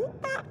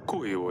 Alakupa.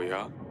 Kui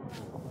oia.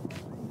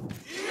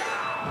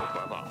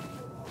 Obama.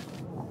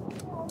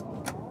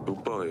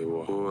 Upai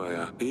wa.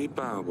 Oia.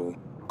 Ipabu.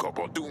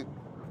 Kapotum.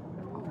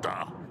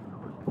 Ta.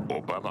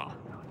 Obama.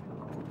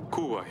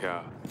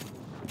 Kuaia.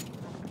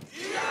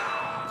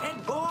 Hey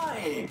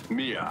boy!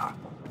 Mia.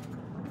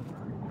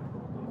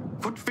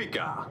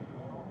 Footfigure.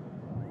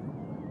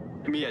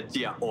 Mia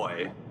tia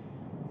oi.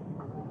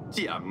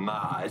 Tia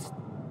mas.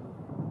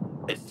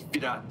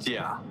 Espira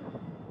tia.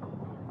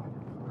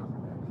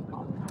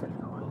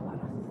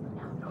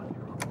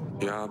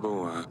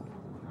 Yaboa.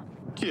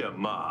 Tia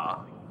ma.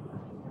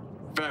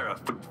 Vera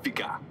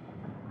footfigure.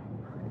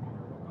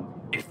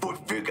 A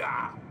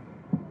footfigure.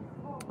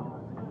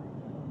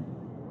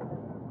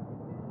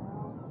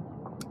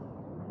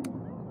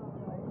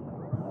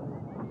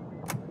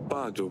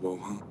 Pajobo.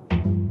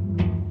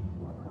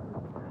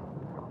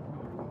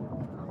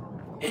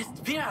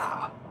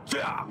 Espira.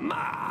 Tia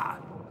ma.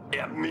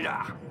 Ja,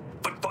 mira.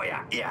 Footfire,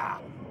 ja.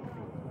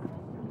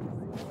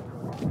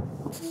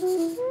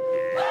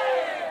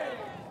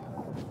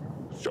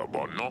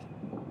 Sabanno.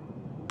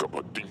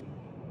 Kapotim.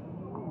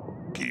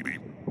 Kiwi.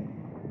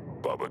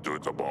 Baba do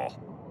the ball.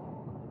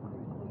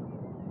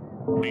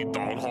 Me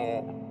don't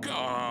ho.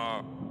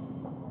 Ka.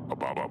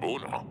 Baba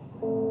Buna.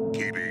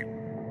 Kiwi.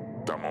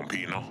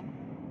 Tamompino.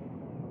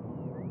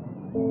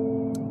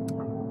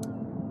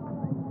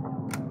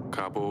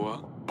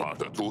 Kaboa.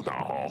 Pata tuna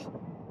ho.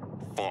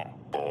 Fa.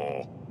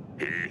 Bo.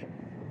 He.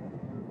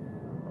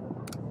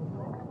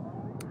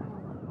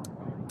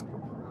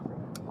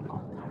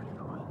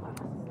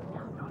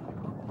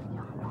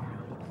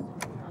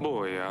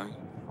 Boia.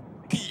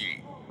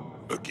 Ki.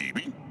 A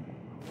kiwi.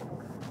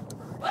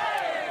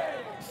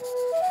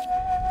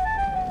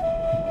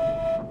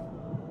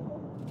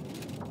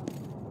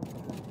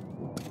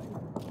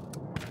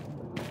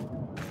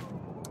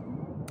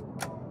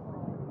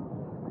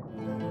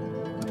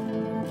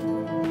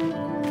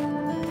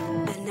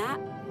 Anak.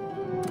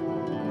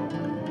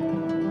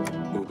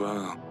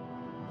 Uba.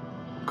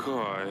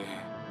 Koi.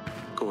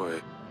 Koi.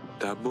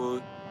 Tabu.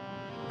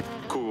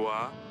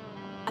 Kua.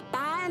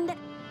 Apaan?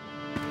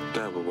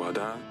 Tabu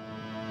wada.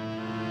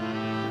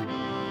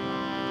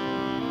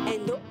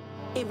 Endo.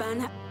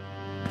 Ibana.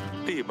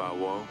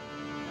 Ibawo.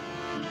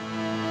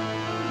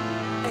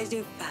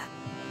 Azufa.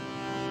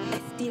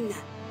 Estina.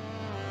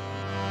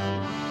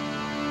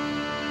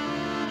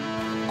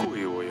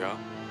 Kui oia.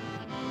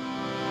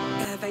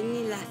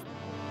 Kavanilas.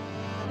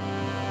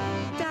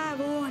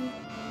 Tavon.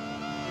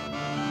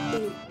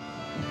 Inu.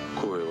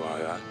 Kui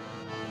waya.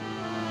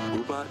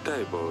 Uba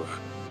taibo.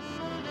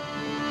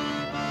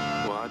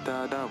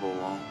 Wada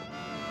dabo.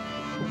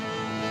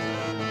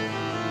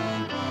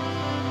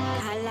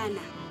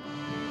 Kalana.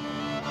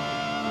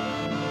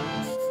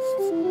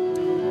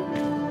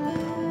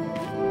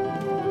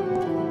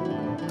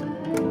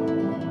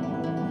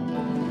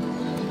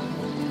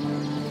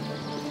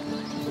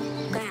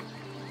 Gra.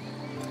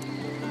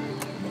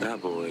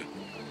 Dabo.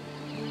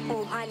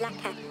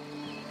 Ohalaka.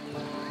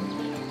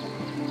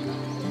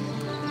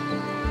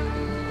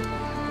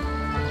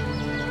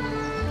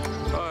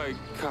 Ai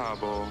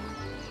cabo.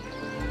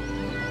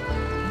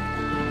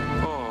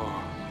 Oh.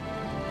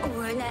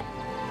 Wala.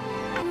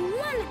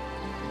 Wala.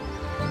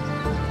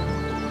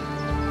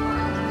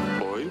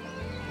 Oi.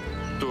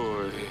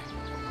 Doi.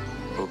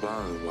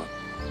 Obawa.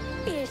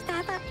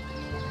 Estaba.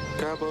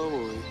 Cabo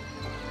oi.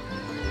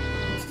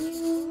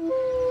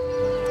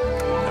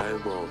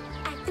 Aibo.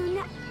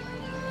 Atuna.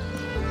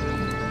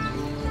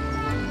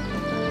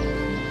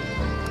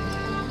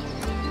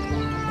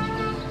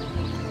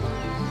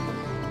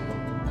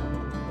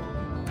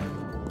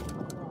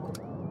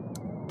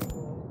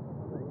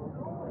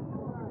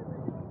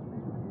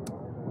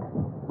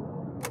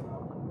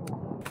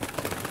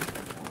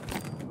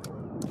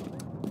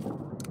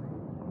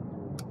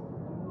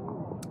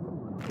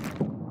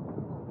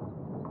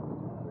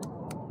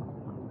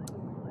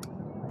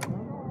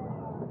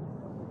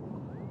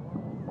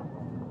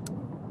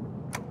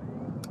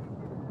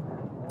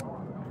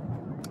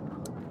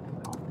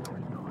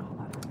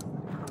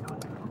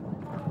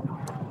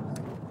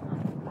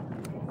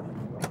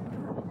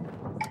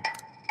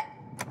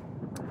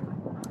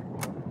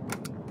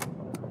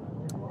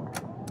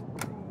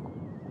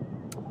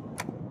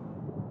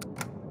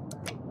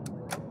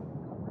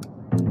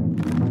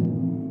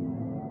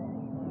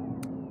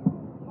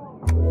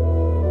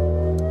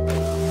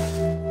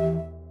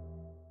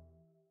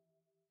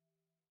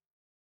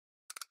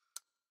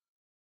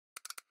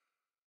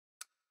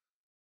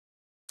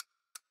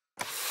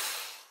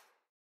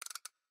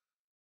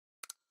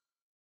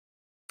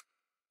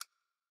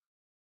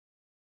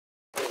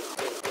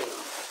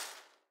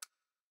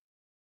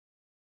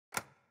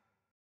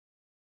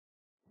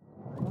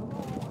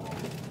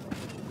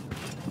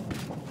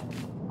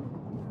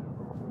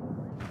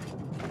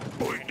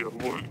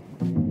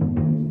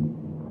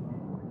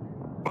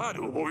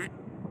 Barulho.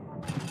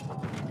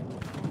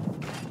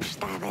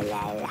 Estava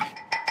lá.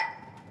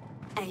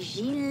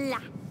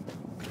 Agila.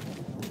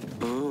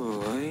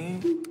 Oi.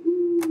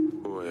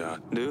 Oi,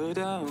 đưa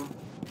đâu?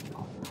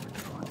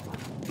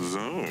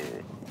 Zão.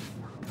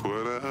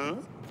 Quaraha.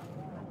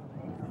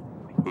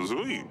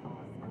 Zoi.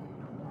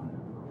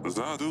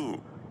 Zadu.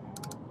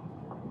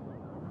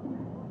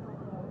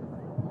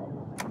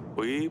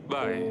 Quý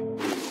bảy.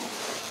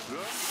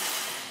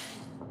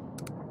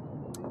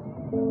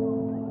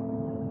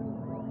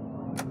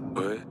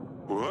 Oi.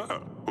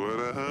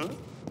 Quaraha.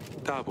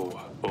 Double.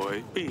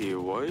 Oi. Bì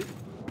oi.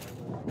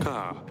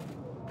 Cả.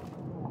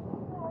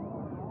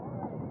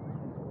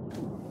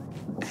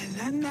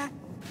 لنا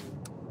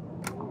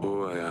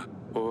Oi.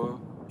 O.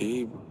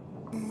 I.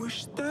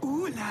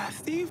 مشتاقة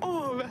سيف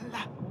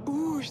أولا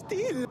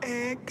وشتيل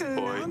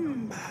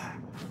كلام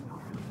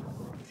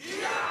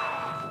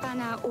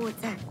Pana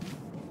ota.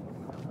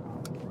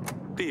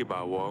 Đi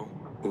bà wo.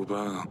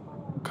 Uba.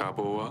 Cả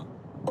bùa.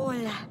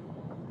 Ola.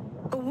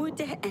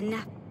 Wude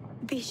ena.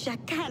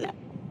 Bishakana.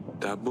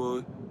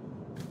 Double.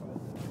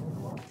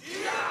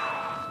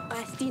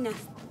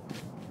 Pastinas.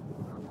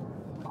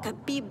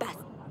 Capibas.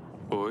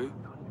 Oi.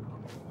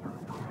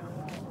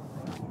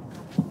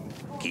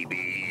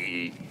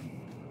 Kibi.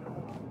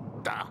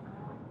 Ta.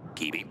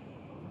 Kibi.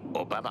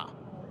 Obama.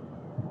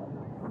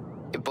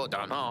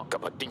 Importano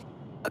kapating.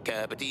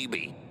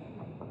 Akabatibi.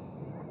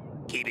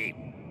 Kibi.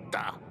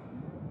 Ta.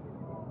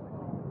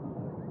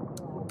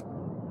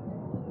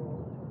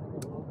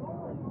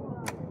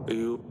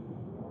 Yêu.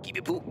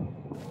 Kibi pu.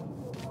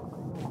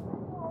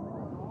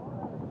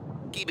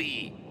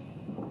 Kibi.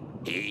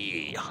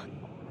 Iya.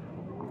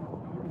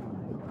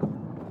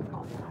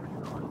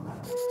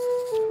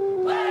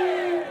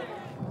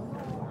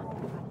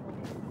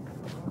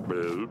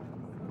 Bel.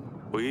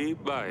 Quý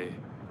bảy.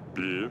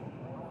 Bie.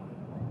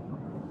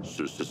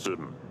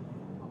 System.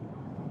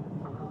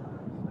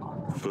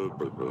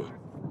 Förbebe.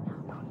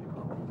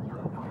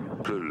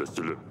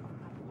 Plötsligt.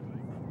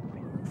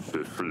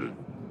 Fiffel.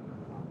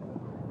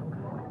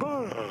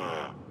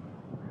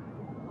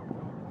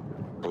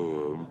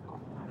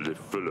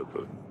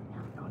 Liffelippe.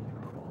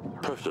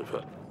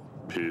 Pacific.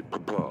 P.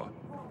 Papa.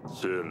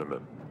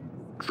 Cinnamon.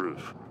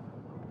 Truth.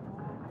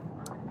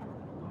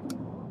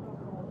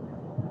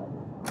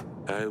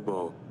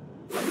 Elbow.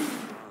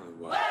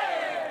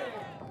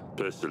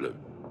 Pestilent.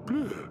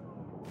 Bleu.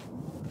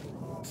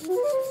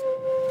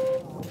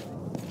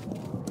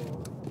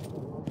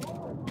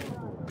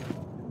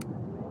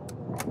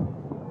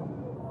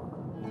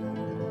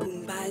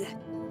 Umbala.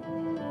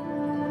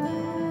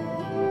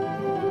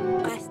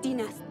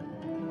 Pastinas.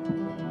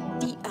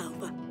 Di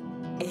alva.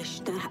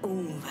 Esta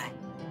umva.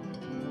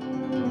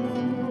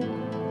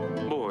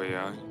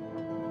 Boia.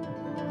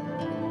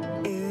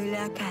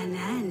 Ula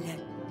canala.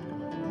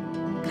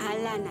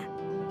 Kalana.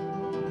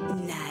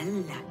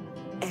 Nalla.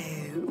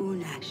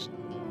 Unas.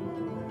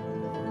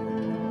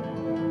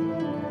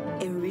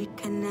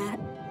 Ericana.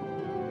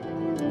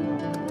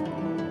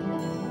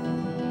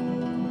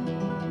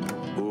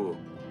 Oh.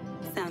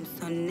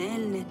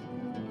 Samsonelle.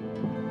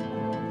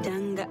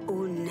 Danga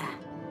una.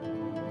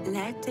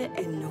 Late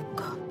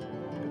enuko.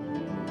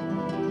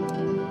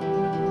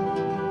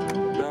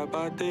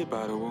 Dabate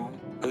baru.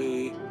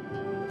 Ei.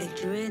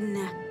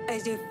 Edrina.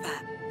 Ezifa.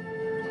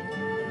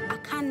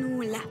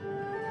 Akanula.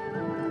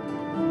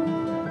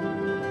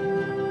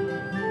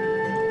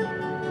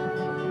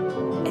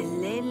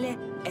 Elele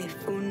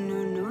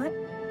efununu.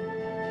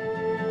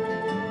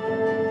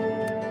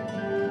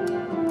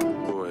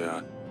 Boia.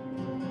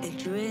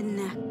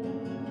 Edrina.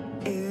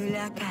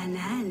 Ula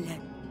canala.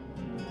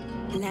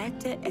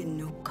 Late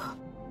enuko.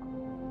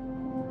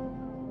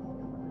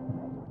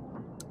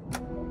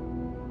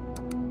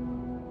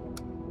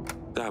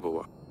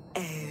 Dabua.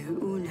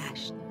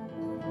 Unas.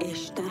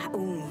 Esta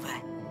umva.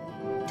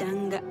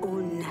 Danga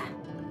una.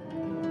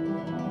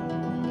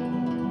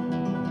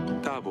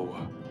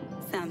 Dabua.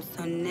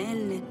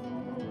 Samsonelle.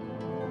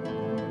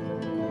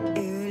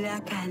 Ula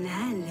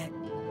canale.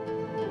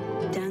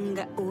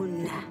 Danga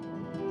una.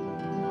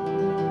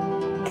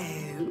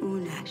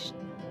 Unas.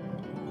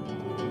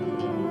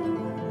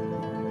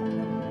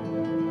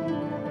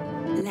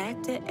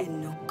 Late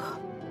enuko.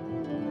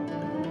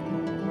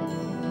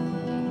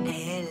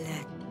 Ella.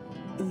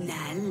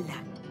 Nalla.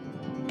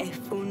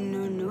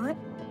 Efununu.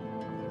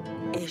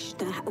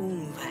 Esta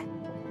umva.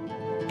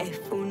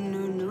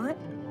 Efununu.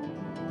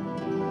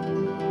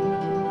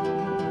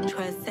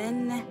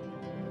 Twasenne.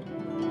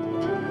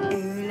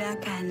 Ula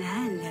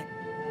canale.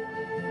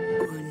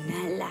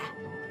 Unala.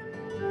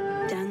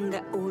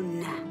 Danga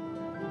una.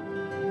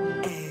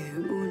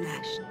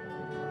 Unas.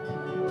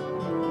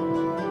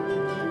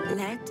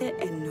 Late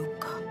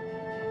enuko.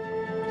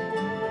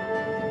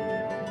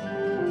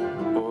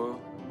 Oh.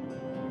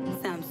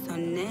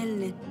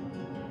 Samsonelle.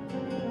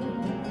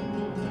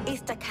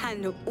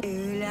 Istacano.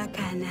 Ula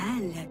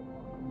canale.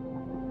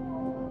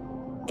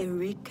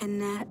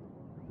 Ericana.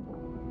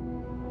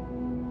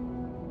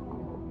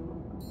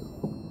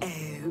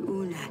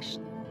 Unas.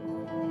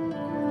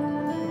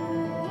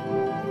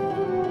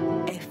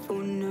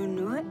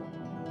 Efununu.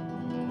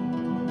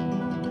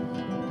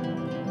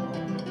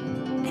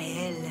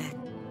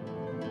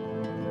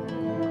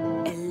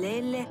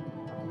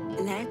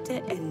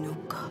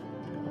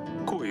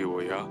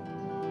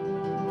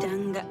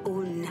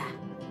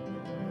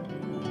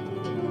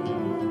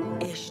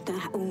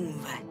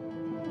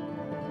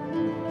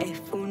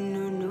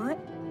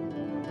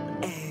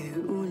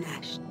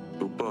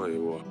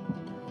 Baiwa.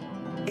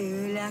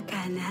 Ula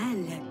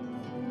kanal.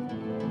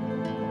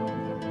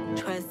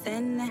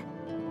 Twasen